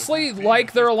honestly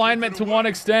like their alignment to one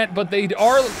extent, but they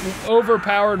are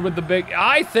overpowered with the big.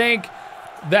 I think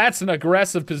that's an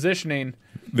aggressive positioning.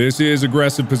 This is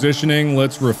aggressive positioning.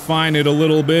 Let's refine it a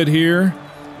little bit here.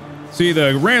 See,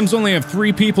 the Rams only have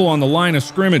 3 people on the line of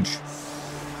scrimmage.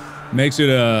 Makes it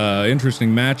a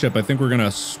interesting matchup. I think we're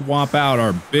gonna swap out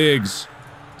our bigs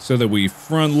so that we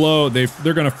front load.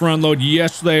 They're gonna front load.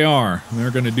 Yes, they are. They're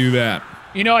gonna do that.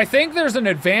 You know, I think there's an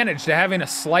advantage to having a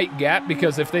slight gap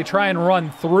because if they try and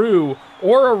run through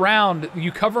or around,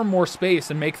 you cover more space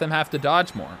and make them have to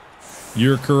dodge more.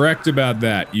 You're correct about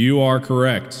that. You are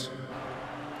correct.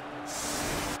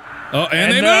 Oh,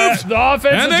 and they moved! The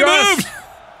offense adjusts.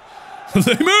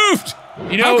 They moved!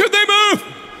 You know, how could they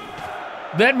move?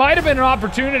 That might have been an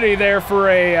opportunity there for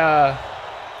a,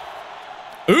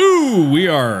 Ooh, we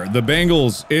are the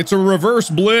Bengals. It's a reverse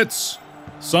blitz.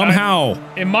 Somehow.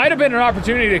 It might have been an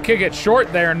opportunity to kick it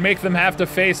short there and make them have to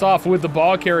face off with the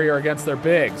ball carrier against their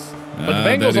bigs. But the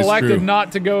Bengals elected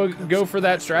not to go for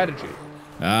that strategy.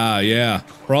 Yeah.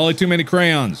 Probably too many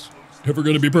crayons, if we're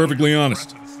going to be perfectly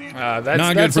honest.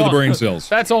 Not good for the brain cells.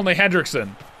 That's only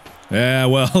Hendrickson. Yeah,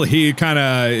 well, he kind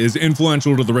of is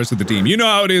influential to the rest of the team. You know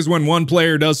how it is when one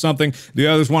player does something, the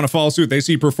others want to follow suit. They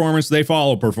see performance, they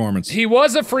follow performance. He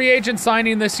was a free agent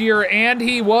signing this year, and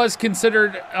he was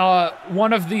considered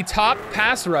one of the top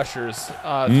pass rushers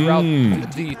throughout the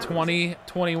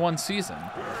 2021 season.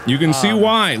 You can see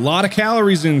why. A lot of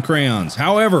calories in crayons.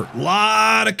 However, a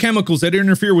lot of chemicals that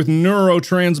interfere with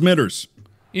neurotransmitters.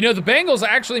 You know, the Bengals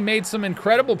actually made some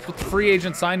incredible free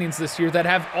agent signings this year that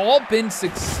have all been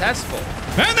successful.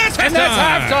 And that's halftime! And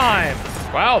that's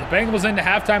halftime! Wow, the Bengals into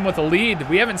halftime with a lead.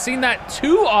 We haven't seen that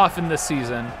too often this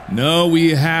season. No, we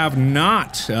have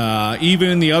not. Even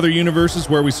in the other universes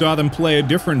where we saw them play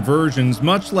different versions,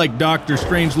 much like Doctor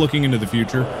Strange looking into the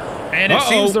future. And it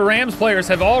seems the Rams players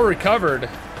have all recovered.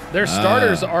 Their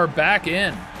starters are back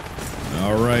in.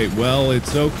 All right, well,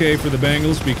 it's okay for the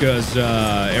Bengals because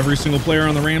every single player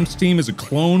on the Rams team is a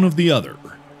clone of the other.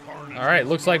 All right,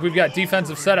 looks like we've got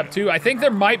defensive setup too. I think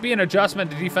there might be an adjustment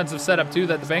to defensive setup too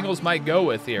that the Bengals might go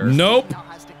with here. Nope.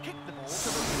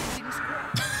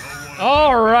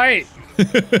 All right.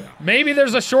 Maybe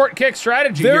there's a short kick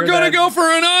strategy They're going to go for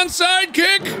an onside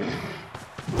kick.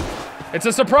 It's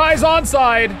a surprise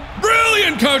onside.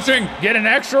 Brilliant coaching. Get an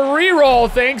extra re-roll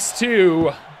thanks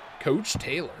to Coach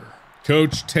Taylor.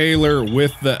 Coach Taylor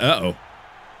with the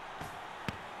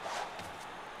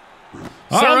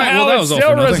Somehow it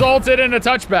still resulted in a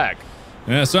touchback.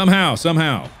 Yeah,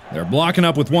 somehow. They're blocking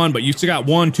up with one, but you still got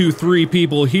 1, 2, 3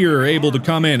 people here able to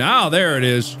come in. Oh, there it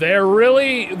is. They're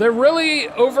really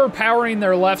overpowering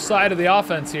their left side of the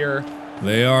offense here.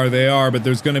 They are, but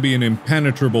there's going to be an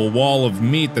impenetrable wall of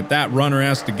meat that runner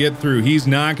has to get through. He's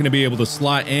not going to be able to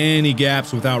slot any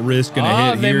gaps without risking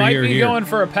a hit. They might be going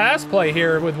for a pass play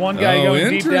here with one guy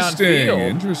going deep downfield.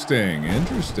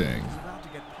 Interesting.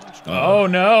 Oh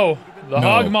no, the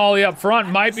hog molly up front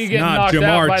might be getting knocked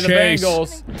out by the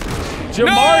Bengals.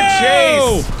 Jamar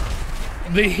Chase,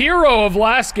 the hero of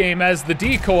last game as the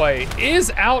decoy,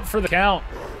 is out for the count.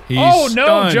 He's oh, no,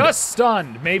 stunned. just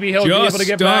stunned. Maybe he'll be able to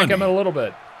get back him in a little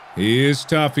bit. He is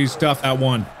tough. He's tough, that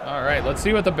one. All right, let's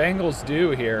see what the Bengals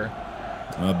do here.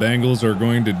 Bengals are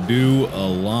going to do a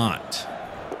lot.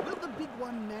 Will the big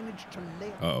one manage to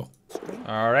lay Uh-oh.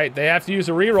 All right, they have to use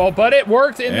a reroll, but it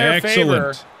worked in their favor.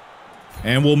 Excellent.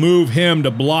 And we'll move him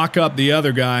to block up the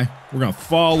other guy. We're going to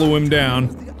follow him down.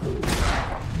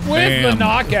 With the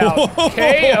knockout.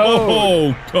 KO.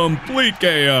 Oh, complete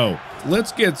KO.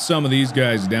 Let's get some of these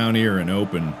guys down here and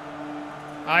open.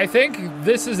 I think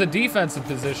this is a defensive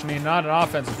positioning, not an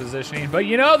offensive positioning. But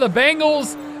you know, the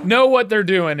Bengals know what they're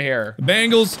doing here.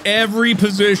 Bengals, every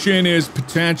position is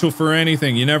potential for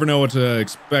anything. You never know what to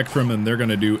expect from them. They're going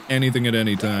to do anything at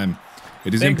any time.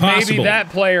 It is impossible. Maybe that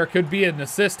player could be an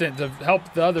assistant to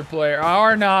help the other player,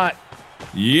 or not.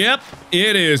 Yep,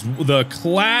 it is the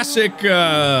classic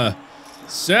setup. That's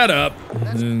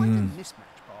quite a mismatch,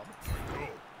 Bob.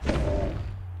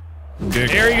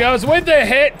 Dick. There he goes with the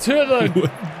hit to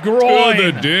the groin.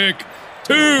 To the dick.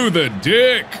 To the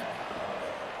dick.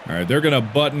 All right, they're going to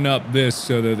button up this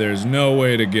so that there's no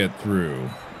way to get through.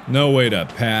 No way to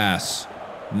pass.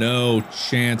 No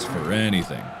chance for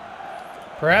anything.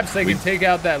 Perhaps they can take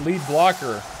out that lead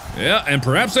blocker. Yeah, and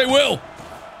perhaps they will.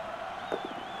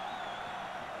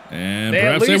 And They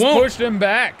perhaps at least they won't. pushed him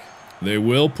back. They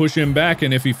will push him back,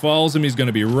 and if he falls him, he's going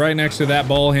to be right next to that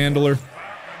ball handler.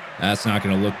 That's not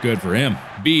going to look good for him.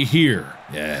 Be here.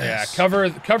 Yes. Yeah,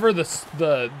 cover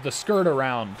the skirt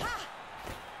around.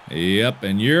 Yep,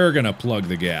 and you're going to plug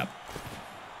the gap.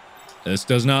 This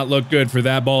does not look good for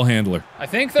that ball handler. I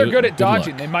think they're good at Good luck.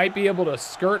 dodging. They might be able to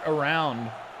skirt around.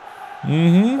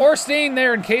 Mm-hmm. Or staying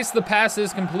there in case the pass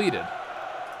is completed.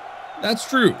 That's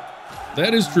true.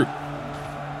 That is true.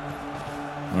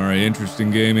 All right,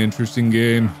 interesting game, interesting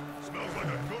game.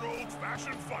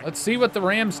 Let's see what the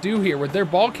Rams do here. With their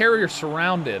ball carrier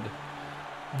surrounded,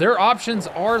 their options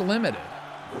are limited.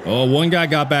 Oh, one guy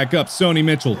got back up. Sony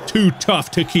Mitchell, too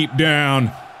tough to keep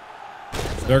down.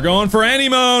 They're going for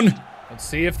Anymone. Let's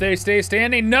see if they stay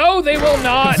standing. No, they will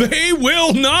not. They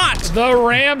will not. The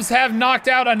Rams have knocked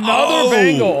out another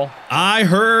Bengal. I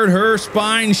heard her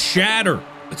spine shatter.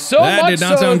 So That much did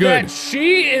not so sound good. that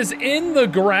she is in the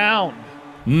ground.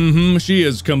 Mm-hmm. She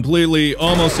is completely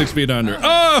almost 6 feet under.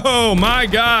 Oh, my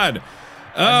God.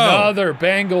 Oh. Another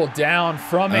Bengal down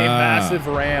from a massive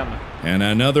Ram. And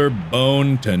another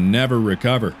bone to never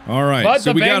recover. All right. But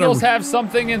so the we Bengals gotta... have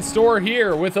something in store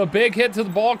here. With a big hit to the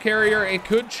ball carrier, it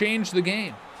could change the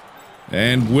game.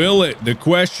 And will it? The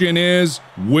question is,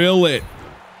 will it?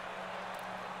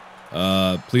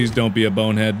 Please don't be a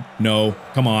bonehead. No.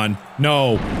 Come on.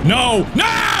 No. No.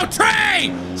 No!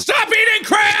 Trey! Stop eating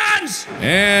crayons!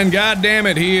 And goddamn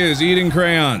it, he is eating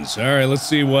crayons. All right, let's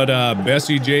see what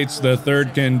Bessie Jates III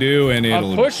can do, and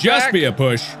it'll pushback just be a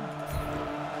push.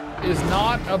 Is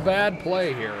not a bad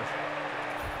play here.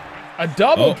 A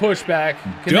double pushback.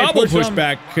 Can Double they push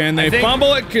pushback. Can they think-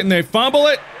 fumble it? Can they fumble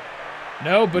it?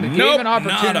 No, but it Nope, gave an not a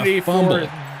opportunity fumble.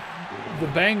 for the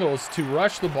Bengals to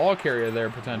rush the ball carrier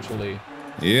there potentially.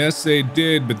 Yes, they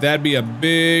did, but that'd be a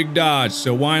big dodge.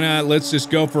 So why not? Let's just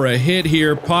go for a hit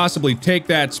here, possibly take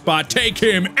that spot, take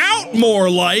him out more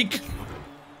like.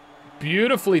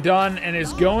 Beautifully done, and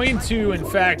is going to, in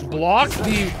fact, block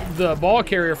the ball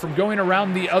carrier from going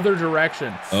around the other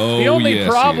direction. Oh, the only yes, he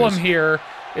problem is. here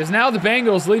is now the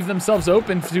Bengals leave themselves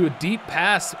open to a deep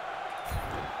pass.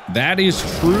 That is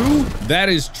true. That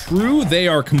is true. They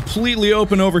are completely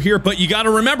open over here, but you got to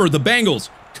remember the Bengals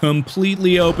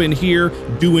completely open here,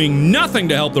 doing nothing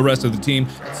to help the rest of the team.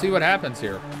 Let's see what happens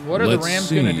here. What are Let's the Rams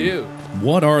see. going to do?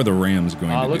 What are the Rams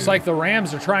going to do? Looks like the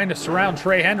Rams are trying to surround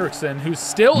Trey Hendrickson, who's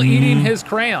still eating his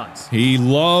crayons. He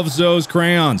loves those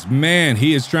crayons. Man,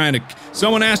 he is trying to...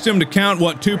 Someone asked him to count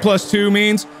what 2 + 2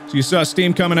 means. So you saw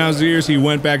steam coming out of his ears. He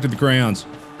went back to the crayons.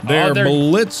 They're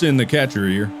blitzing the catcher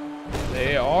here.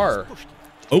 They are.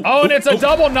 Oh, And it's a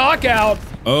double knockout.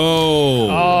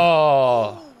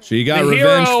 Oh. She got The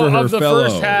revenge hero for her of the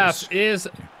fellows. first half is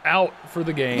out for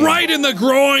the game. Right in the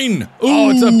groin. Oh,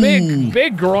 it's a Ooh.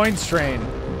 big groin strain.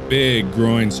 Big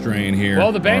groin strain here.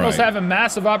 Well, the Bengals All right. have a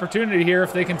massive opportunity here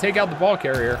if they can take out the ball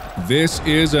carrier. This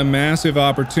is a massive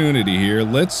opportunity here.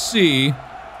 Let's see.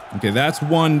 Okay, that's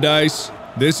 1 dice.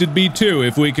 This would be 2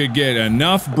 if we could get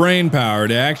enough brain power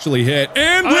to actually hit.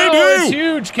 And we do! Oh, it's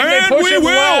huge. Can And they push we him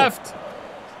will! left?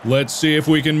 Let's see if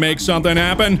we can make something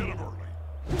happen.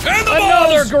 And the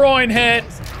Another balls! groin hit.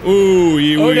 Ooh,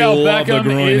 we Odell love the Beckham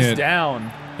groin is hit.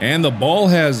 down. And the ball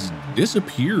has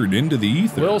disappeared into the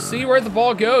ether. We'll see where the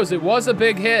ball goes. It was a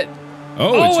big hit.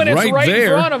 Oh, and it's it's right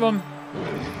there. in front of him.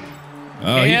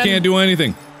 Oh, he And- can't do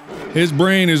anything. His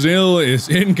brain is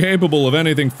incapable of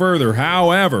anything further.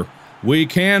 However, we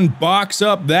can box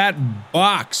up that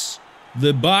box.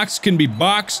 The box can be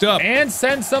boxed up. And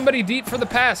send somebody deep for the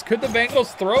pass. Could the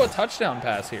Bengals throw a touchdown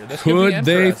pass here? This could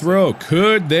they throw?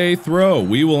 Could they throw?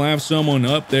 We will have someone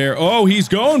up there. Oh, he's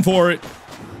going for it.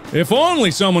 If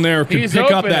only someone there could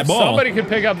pick up that ball. Somebody could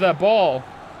pick up that ball.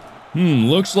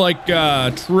 Looks like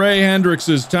Trey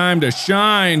Hendricks' time to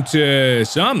shine to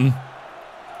something.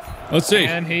 Let's see.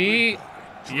 And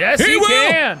yes, he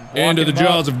can. Into the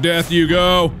jaws of death you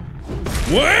go.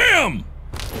 Wham!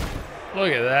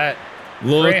 Look at that.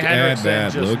 Look Trey at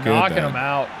that. Just Look knocking at that. them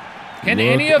out. Can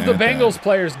any of the Bengals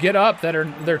players get up that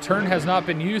their turn has not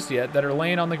been used yet, that are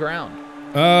laying on the ground?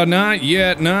 Not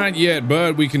yet,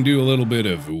 but we can do a little bit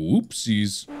of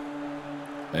whoopsies.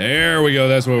 There we go.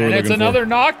 That's what we're looking for. And it's another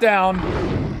knockdown.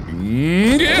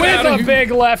 With a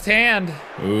big left hand.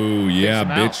 Oh, yeah,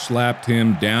 bitch slapped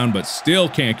him down, but still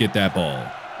can't get that ball.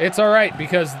 It's all right,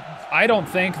 because I don't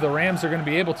think the Rams are going to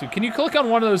be able to. Can you click on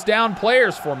one of those down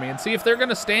players for me and see if they're going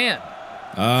to stand?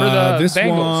 For the this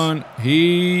Bengals. one,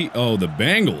 the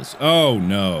Bengals. Oh,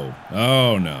 no.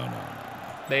 Oh, no.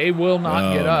 They will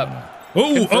not get up.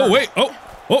 Wait.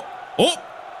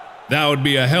 That would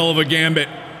be a hell of a gambit.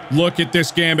 Look at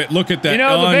this gambit. Look at that. You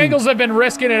know, the Bengals have been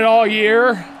risking it all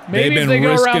year. Maybe if they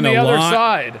go around the other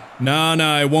side.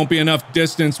 No, it won't be enough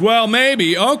distance. Well,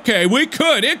 maybe. Okay, we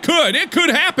could. It could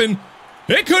happen.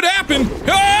 It could happen.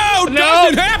 Oh,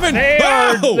 doesn't happen.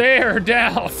 They are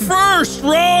down. First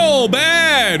roll,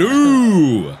 bad.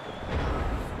 Ooh.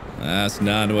 That's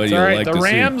not what you like to see. The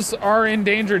Rams are in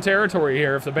danger territory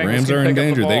here if the Bengals Rams can are pick in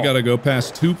danger. Up the ball. They got to go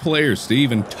past 2 players to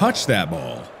even touch that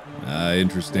ball.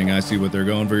 Interesting. I see what they're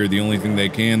going for here. The only thing they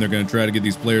can, they're going to try to get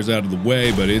these players out of the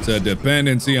way, but it's a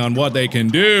dependency on what they can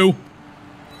do.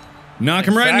 Knock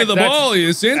him right into the ball.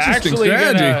 It's interesting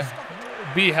strategy.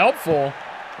 Be helpful.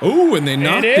 Oh, and they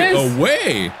knocked it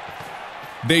away.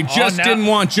 They just didn't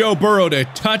want Joe Burrow to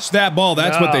touch that ball.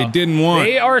 That's what they didn't want.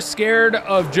 They are scared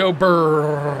of Joe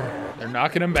Burrow. They're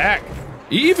knocking him back.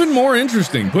 Even more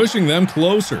interesting, pushing them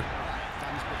closer.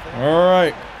 All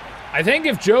right. I think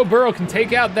if Joe Burrow can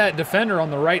take out that defender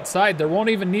on the right side, there won't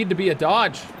even need to be a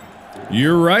dodge.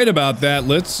 You're right about that.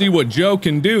 Let's see what Joe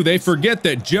can do. They forget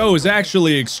that Joe is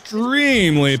actually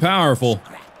extremely powerful.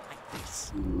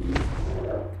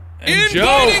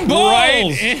 Inviting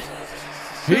balls!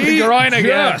 He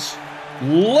just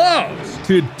loves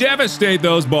to devastate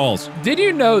those balls. Did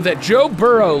you know that Joe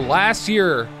Burrow last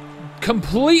year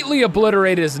completely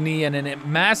obliterated his knee in a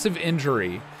massive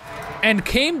injury and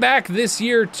came back this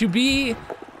year to be,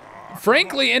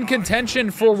 frankly, in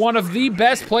contention for one of the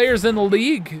best players in the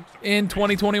league in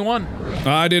 2021?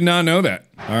 I did not know that.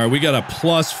 All right, we got a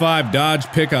 +5 dodge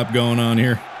pickup going on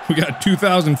here. We got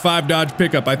 2005 dodge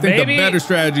pickup. I think the better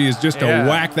strategy is just to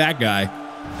whack that guy.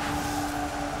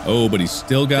 Oh, but he's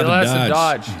still got to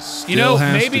dodge. You know,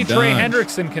 maybe Trey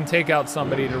Hendrickson can take out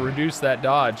somebody to reduce that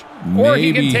dodge. Or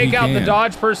he can take out the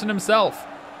dodge person himself.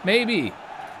 Maybe.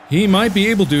 He might be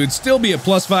able to. It'd still be a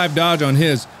 +5 dodge on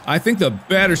his. I think the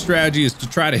better strategy is to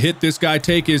try to hit this guy,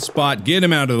 take his spot, get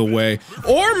him out of the way,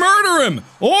 or murder him.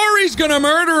 Or he's going to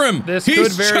murder him.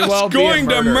 He's very well going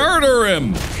to murder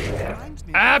him.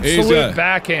 Absolute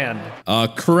backhand. A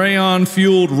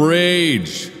crayon-fueled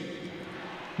rage.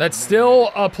 That's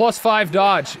still a +5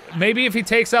 dodge. Maybe if he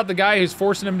takes out the guy who's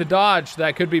forcing him to dodge,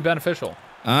 that could be beneficial.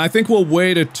 I think we'll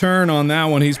wait a turn on that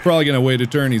one. He's probably going to wait a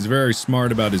turn. He's very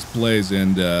smart about his plays,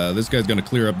 and this guy's going to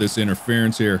clear up this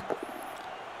interference here.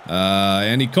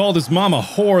 And he called his mom a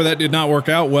whore. That did not work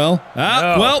out well.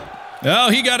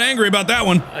 Well, he got angry about that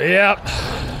one. Yep.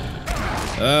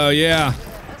 Oh, yeah.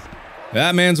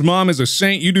 That man's mom is a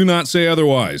saint. You do not say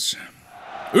otherwise.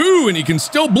 Ooh, and he can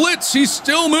still blitz. He's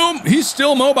still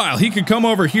mobile. He could come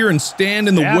over here and stand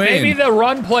in the way. Maybe the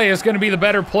run play is going to be the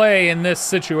better play in this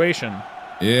situation.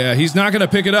 Yeah, he's not going to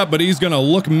pick it up, but he's going to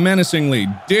look menacingly,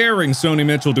 daring Sony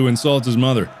Mitchell to insult his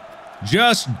mother.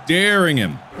 Just daring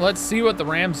him. Let's see what the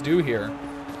Rams do here.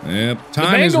 Yep,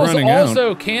 time is running out. The Bengals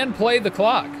also can play the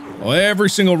clock. Well, every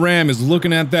single Ram is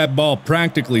looking at that ball,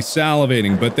 practically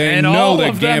salivating, but they know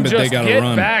that gambit they got to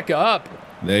run. Get back up.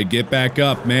 They get back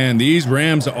up, man. These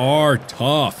Rams are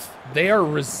tough. They are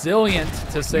resilient,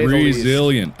 to say the least.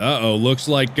 Resilient. Uh-oh, looks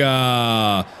like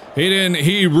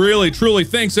he really truly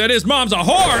thinks that his mom's a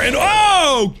whore, and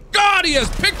oh God, he has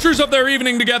pictures of their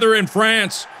evening together in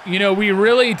France. You know, we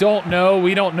really don't know.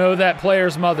 We don't know that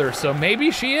player's mother, so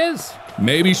maybe she is.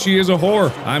 Maybe she is a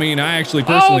whore. I mean, I actually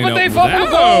personally know. Oh, but they fumbled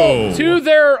the ball to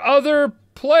their other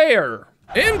player.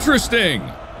 Interesting.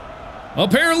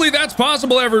 Apparently that's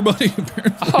possible, everybody.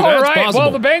 All right,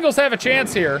 well, the Bengals have a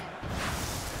chance here.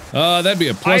 That'd be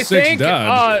a +6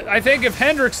 dodge. I think if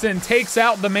Hendrickson takes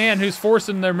out the man who's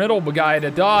forcing their middle guy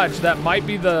to dodge, that might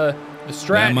be the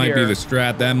strat. That might be the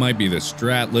strat. That might be the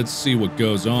strat. Let's see what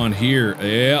goes on here.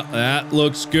 Yeah, that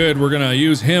looks good. We're gonna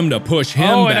use him to push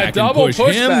him back and push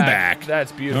him back.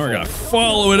 That's beautiful. Now we're gonna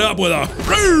follow it up with a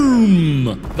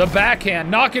boom. The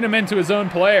backhand, knocking him into his own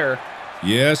player.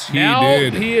 Yes, he now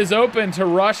did. He is open to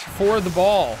rush for the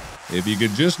ball. If you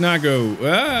could just not go,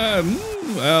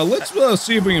 let's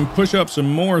see if we can push up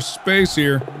some more space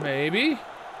here. Maybe.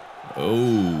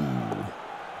 Oh.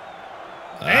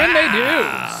 And they do,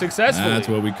 successfully. That's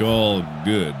what we call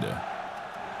good.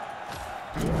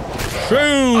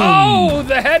 Boom! Oh,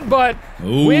 the headbutt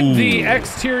Ooh. with the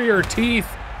exterior teeth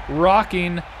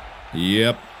rocking.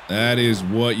 Yep, that is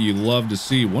what you love to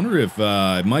see. Wonder if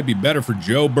it might be better for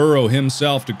Joe Burrow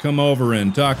himself to come over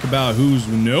and talk about who's...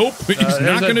 Nope, he's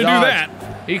not going to do that.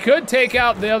 He could take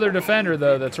out the other defender,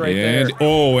 though, that's right there.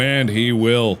 Oh, and he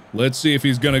will. Let's see if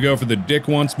he's going to go for the dick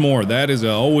once more. That is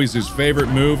always his favorite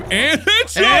move. And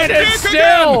it's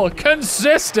still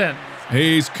consistent.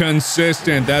 He's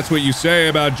consistent. That's what you say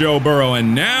about Joe Burrow.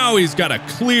 And now he's got a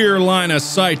clear line of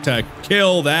sight to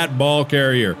kill that ball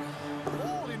carrier.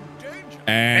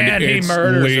 And he it's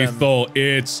murders lethal. him.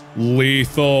 It's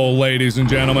lethal, ladies and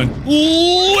gentlemen.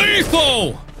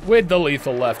 Lethal! With the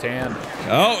lethal left hand.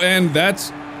 Oh, and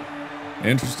that's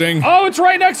interesting. Oh, it's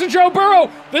right next to Joe Burrow.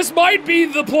 This might be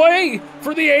the play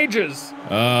for the ages.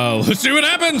 Let's see what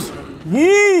happens.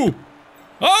 Woo!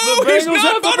 Oh, he's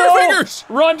not Butterfingers!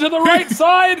 Run to the right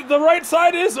side. The right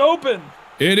side is open.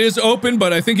 It is open,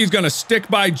 but I think he's gonna stick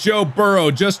by Joe Burrow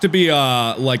just to be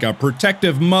like a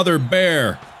protective mother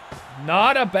bear.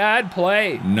 Not a bad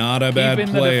play. Not a bad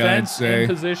Keeping play, the defense I'd say. in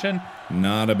position.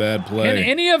 Not a bad play. Can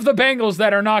any of the Bengals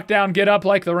that are knocked down get up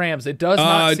like the Rams? It does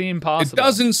not seem possible. It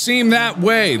doesn't seem that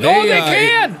way. They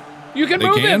can! You can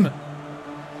move him!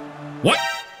 What?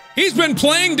 He's been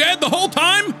playing dead the whole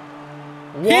time?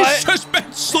 What? He's just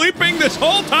been sleeping this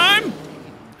whole time?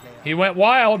 He went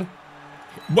wild.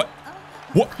 What?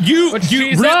 What?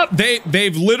 She's up.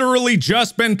 They've literally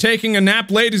just been taking a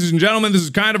nap, ladies and gentlemen. This is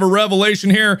kind of a revelation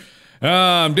here.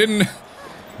 Didn't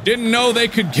know they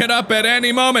could get up at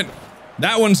any moment.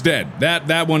 That one's dead.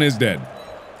 That one is dead.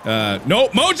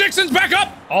 Nope, Mo Dixon's back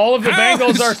up! All of the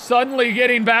Bengals are suddenly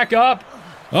getting back up.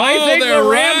 Oh, I think they're the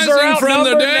Rams rising are from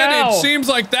the dead. now. It seems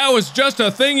like that was just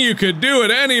a thing you could do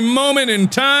at any moment in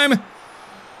time.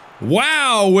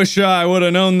 Wow, wish I would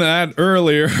have known that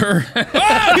earlier.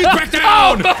 Oh, he's back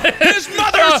down! His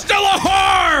mother's still a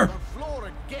whore!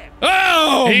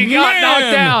 Oh, he got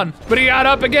knocked down, but he got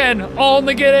up again,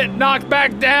 only get it knocked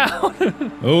back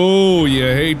down. Oh, you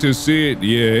hate to see it.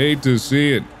 You hate to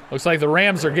see it. Looks like the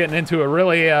Rams are getting into a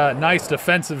really nice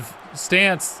defensive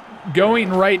stance,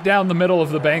 going right down the middle of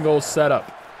the Bengals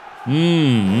setup. All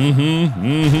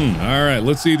right,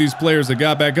 let's see these players that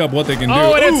got back up, what they can do.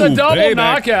 Oh, and it's a double payback.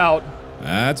 knockout.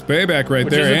 That's payback right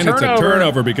Which there, is and it's a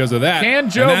turnover because of that.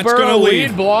 Can Joe Burrow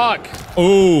lead block?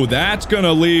 Oh, that's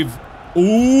gonna leave.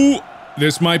 Ooh,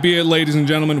 this might be it, ladies and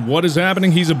gentlemen. What is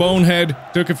happening? He's a bonehead.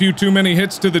 Took a few too many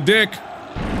hits to the dick.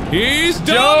 He's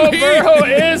done. Joe Burrow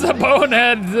is a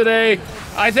bonehead today.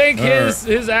 I think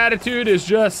his attitude is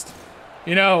just,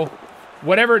 you know,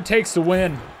 whatever it takes to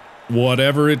win.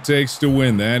 Whatever it takes to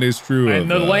win. That is true. And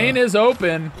the lane is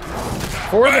open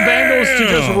for the Bengals to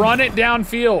just run it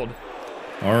downfield.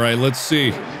 All right, let's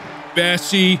see.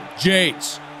 Bessie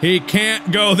Yates. He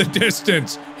can't go the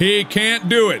distance. He can't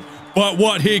do it. But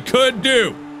what he could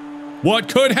do,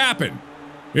 what could happen,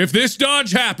 if this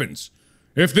dodge happens,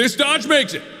 if this dodge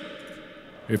makes it,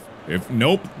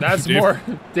 nope. That's more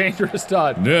dangerous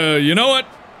dodge. You know what?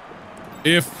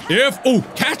 Oh,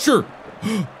 catcher.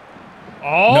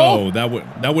 Oh. No,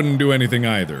 that wouldn't do anything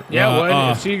either.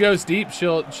 Yeah, if she goes deep,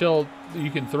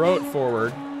 you can throw it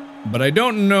forward. But I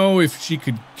don't know if she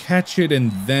could catch it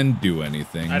and then do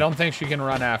anything. I don't think she can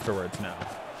run afterwards now.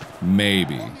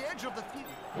 Maybe.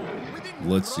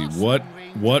 Let's see. What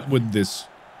would this...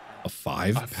 A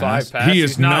 5 pass? 5 pass? He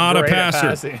is not a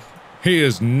passer. He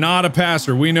is not a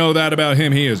passer. We know that about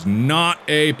him. He is not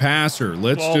a passer.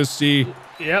 Let's just see.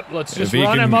 Yep, let's just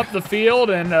run him up the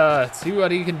field and see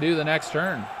what he can do the next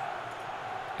turn.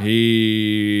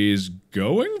 He's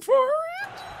going for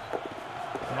it?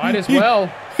 Might as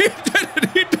well. He did it.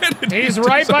 He did it. He's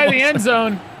right by the end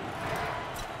zone.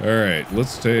 All right,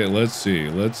 let's see.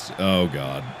 Oh,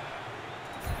 God.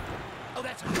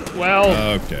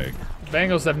 Well, okay.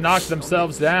 Bengals have knocked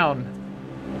themselves down.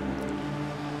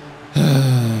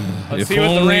 Let's if see what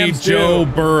the only Rams Joe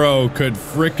do. Burrow could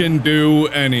frickin' do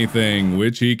anything,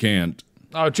 which he can't.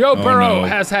 Oh, Joe Burrow no.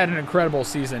 has had an incredible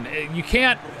season. You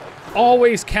can't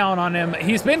always count on him.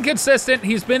 He's been consistent.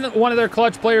 He's been one of their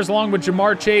clutch players along with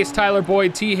Jamar Chase, Tyler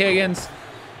Boyd, T. Higgins.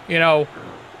 You know,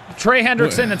 Trey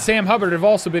Hendrickson and Sam Hubbard have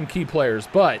also been key players,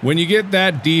 but when you get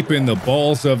that deep in the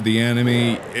balls of the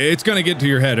enemy, it's going to get to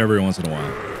your head every once in a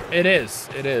while. It is.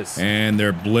 It is. And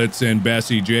they're blitzing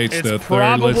Bessie Jates the third. It's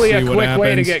probably a quick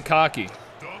way to get cocky.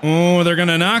 Oh, they're going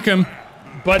to knock him.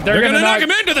 But they're going to knock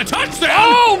him into the touchdown.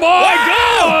 Oh, my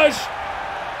gosh!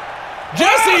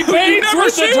 Jesse Bates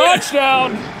with the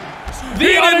touchdown.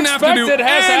 The unexpected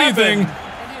has happened.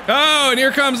 Oh, and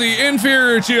here comes the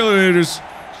inferior cheerleaders.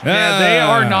 Yeah, they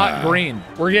are not green.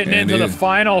 We're getting into the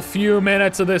final few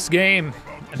minutes of this game.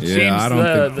 It seems I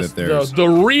don't think that there's... The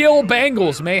real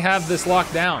Bengals may have this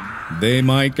locked down. They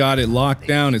might got it locked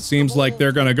down. It seems like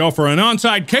they're going to go for an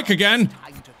onside kick again.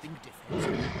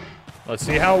 Let's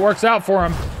see how it works out for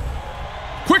him.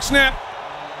 Quick snap.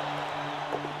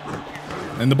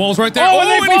 And the ball's right there. Oh,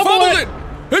 and he fumbled it.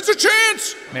 It's a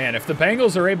chance. Man, if the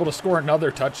Bengals are able to score another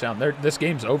touchdown, this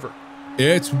game's over.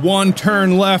 It's one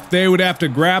turn left. They would have to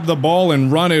grab the ball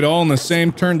and run it all in the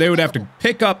same turn. They would have to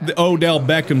pick up the Odell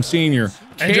Beckham Sr.,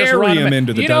 carry him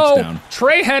into the touchdown.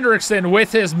 Trey Hendrickson,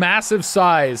 with his massive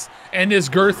size and his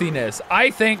girthiness,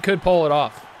 I think could pull it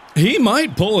off. He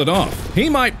might pull it off. He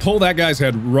might pull that guy's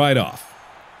head right off.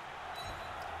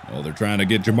 Oh, they're trying to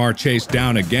get Jamar Chase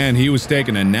down again. He was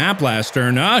taking a nap last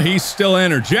turn. He's still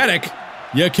energetic.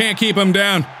 You can't keep him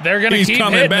down. They're going to keep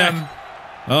coming hitting back. him.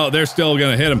 Oh, they're still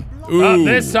going to hit him. Ooh.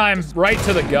 This time, right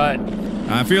to the gut.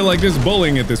 I feel like this is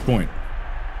bullying at this point.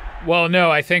 Well, no,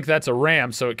 I think that's a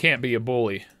ram, so it can't be a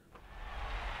bully.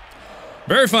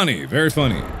 Very funny, very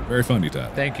funny. Very funny,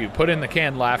 Todd. Thank you. Put in the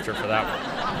canned laughter for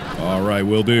that one. All right,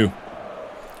 will do.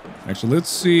 Actually, let's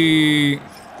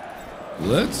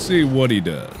see what he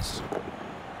does.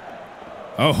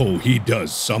 Oh, he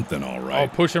does something all right. I'll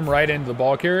push him right into the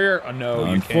ball carrier? Oh, no,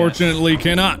 unfortunately,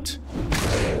 cannot.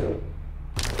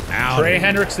 Trey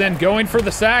Hendrickson going for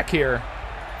the sack here.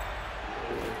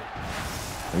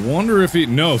 I wonder if he...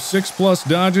 No, 6+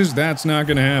 dodges, that's not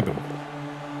going to happen.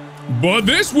 But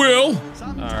this will!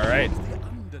 All right.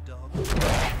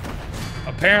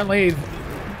 Apparently,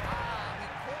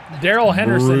 Darrell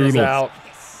Henderson is out.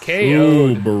 KO'd.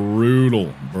 Ooh,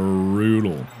 brutal.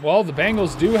 Brutal. Well, the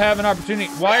Bengals do have an opportunity.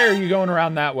 Why are you going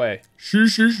around that way?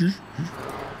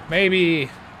 Maybe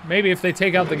if they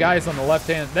take out the guys on the left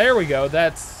hand. There we go.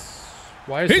 That's...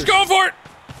 Why is He's going for it!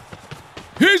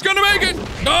 He's gonna make it!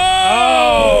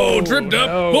 Oh! Tripped up.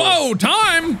 No. Whoa,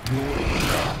 time!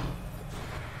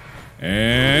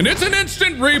 And it's an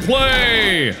instant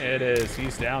replay! It is.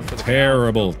 He's down for the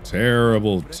Terrible,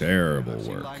 terrible, terrible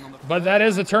work. But that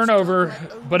is a turnover.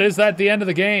 But is that the end of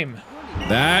the game?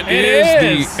 That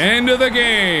is the end of the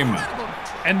game.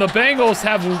 And the Bengals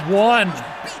have won.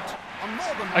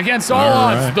 Against all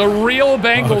odds, the real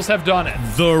Bengals have done it.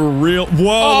 The real...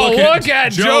 Whoa, look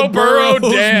at Joe Burrow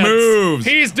dance. Moves.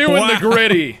 He's doing the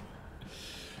gritty.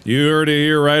 You heard it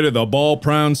here, right? At the Ball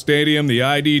Prown Stadium, the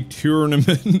ID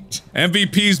tournament.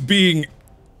 MVPs being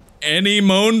Annie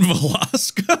Moan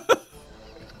Velasca.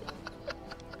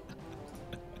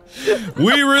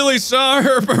 We really saw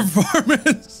her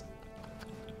performance.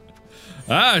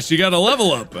 She got a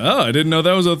level up. Oh, I didn't know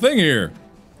that was a thing here.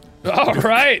 All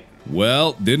right.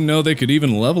 Well, didn't know they could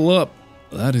even level up.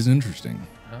 That is interesting.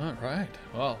 All right.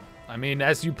 Well, I mean,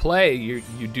 as you play, you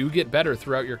do get better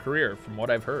throughout your career, from what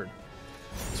I've heard.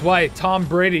 That's why Tom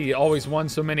Brady always won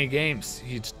so many games.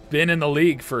 He's been in the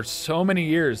league for so many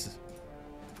years.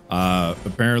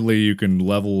 Apparently you can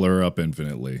level her up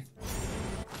infinitely.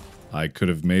 I could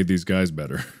have made these guys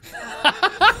better.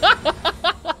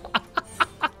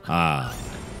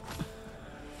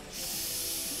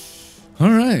 All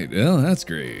right, well, that's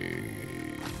great.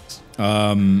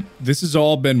 This has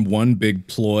all been one big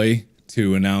ploy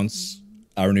to announce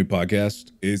our new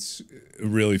podcast. It's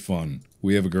really fun.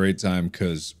 We have a great time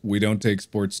because we don't take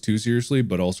sports too seriously,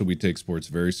 but also we take sports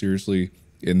very seriously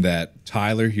in that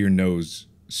Tyler here knows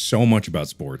so much about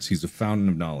sports. He's a fountain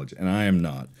of knowledge, and I am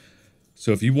not.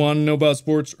 So if you want to know about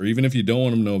sports, or even if you don't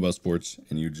want to know about sports,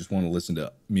 and you just want to listen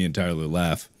to me and Tyler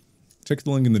laugh, check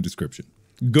the link in the description.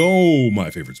 Go, my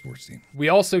favorite sports team. We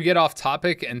also get off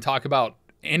topic and talk about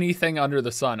anything under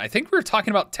the sun. I think we were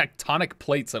talking about tectonic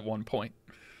plates at one point.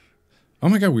 Oh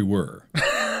my God, we were.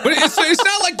 But it's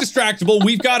not like Distractable.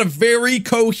 We've got a very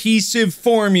cohesive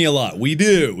formula. We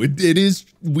do. We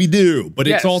do. But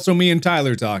it's also me and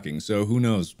Tyler talking, so who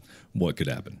knows what could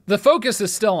happen. The focus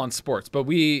is still on sports, but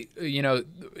the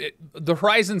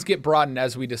horizons get broadened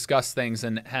as we discuss things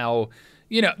and how,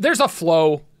 there's a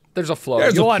flow. There's a flow.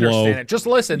 You'll understand it. Just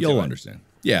listen to it. You'll understand.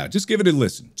 Yeah, just give it a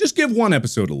listen. Just give one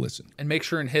episode a listen. And make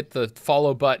sure and hit the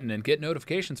follow button and get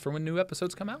notifications for when new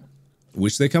episodes come out.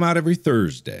 Which they come out every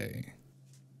Thursday.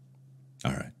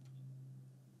 All right.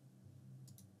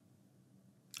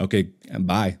 Okay, and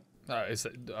bye. Is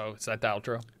that the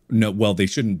outro? No, well, they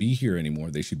shouldn't be here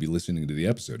anymore. They should be listening to the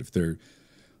episode. If they're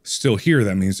still here,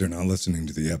 that means they're not listening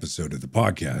to the episode of the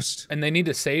podcast. And they need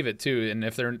to save it too. And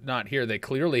if they're not here, they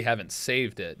clearly haven't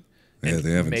saved it. Yeah,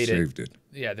 they haven't saved it.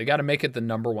 Yeah, they got to make it the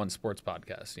 #1 sports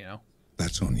podcast, you know?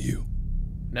 That's on you.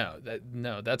 No,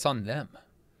 that's on them.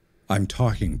 I'm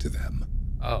talking to them.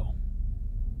 Oh,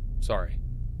 sorry.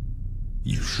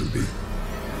 You should be.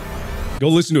 Go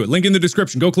listen to it. Link in the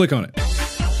description. Go click on it.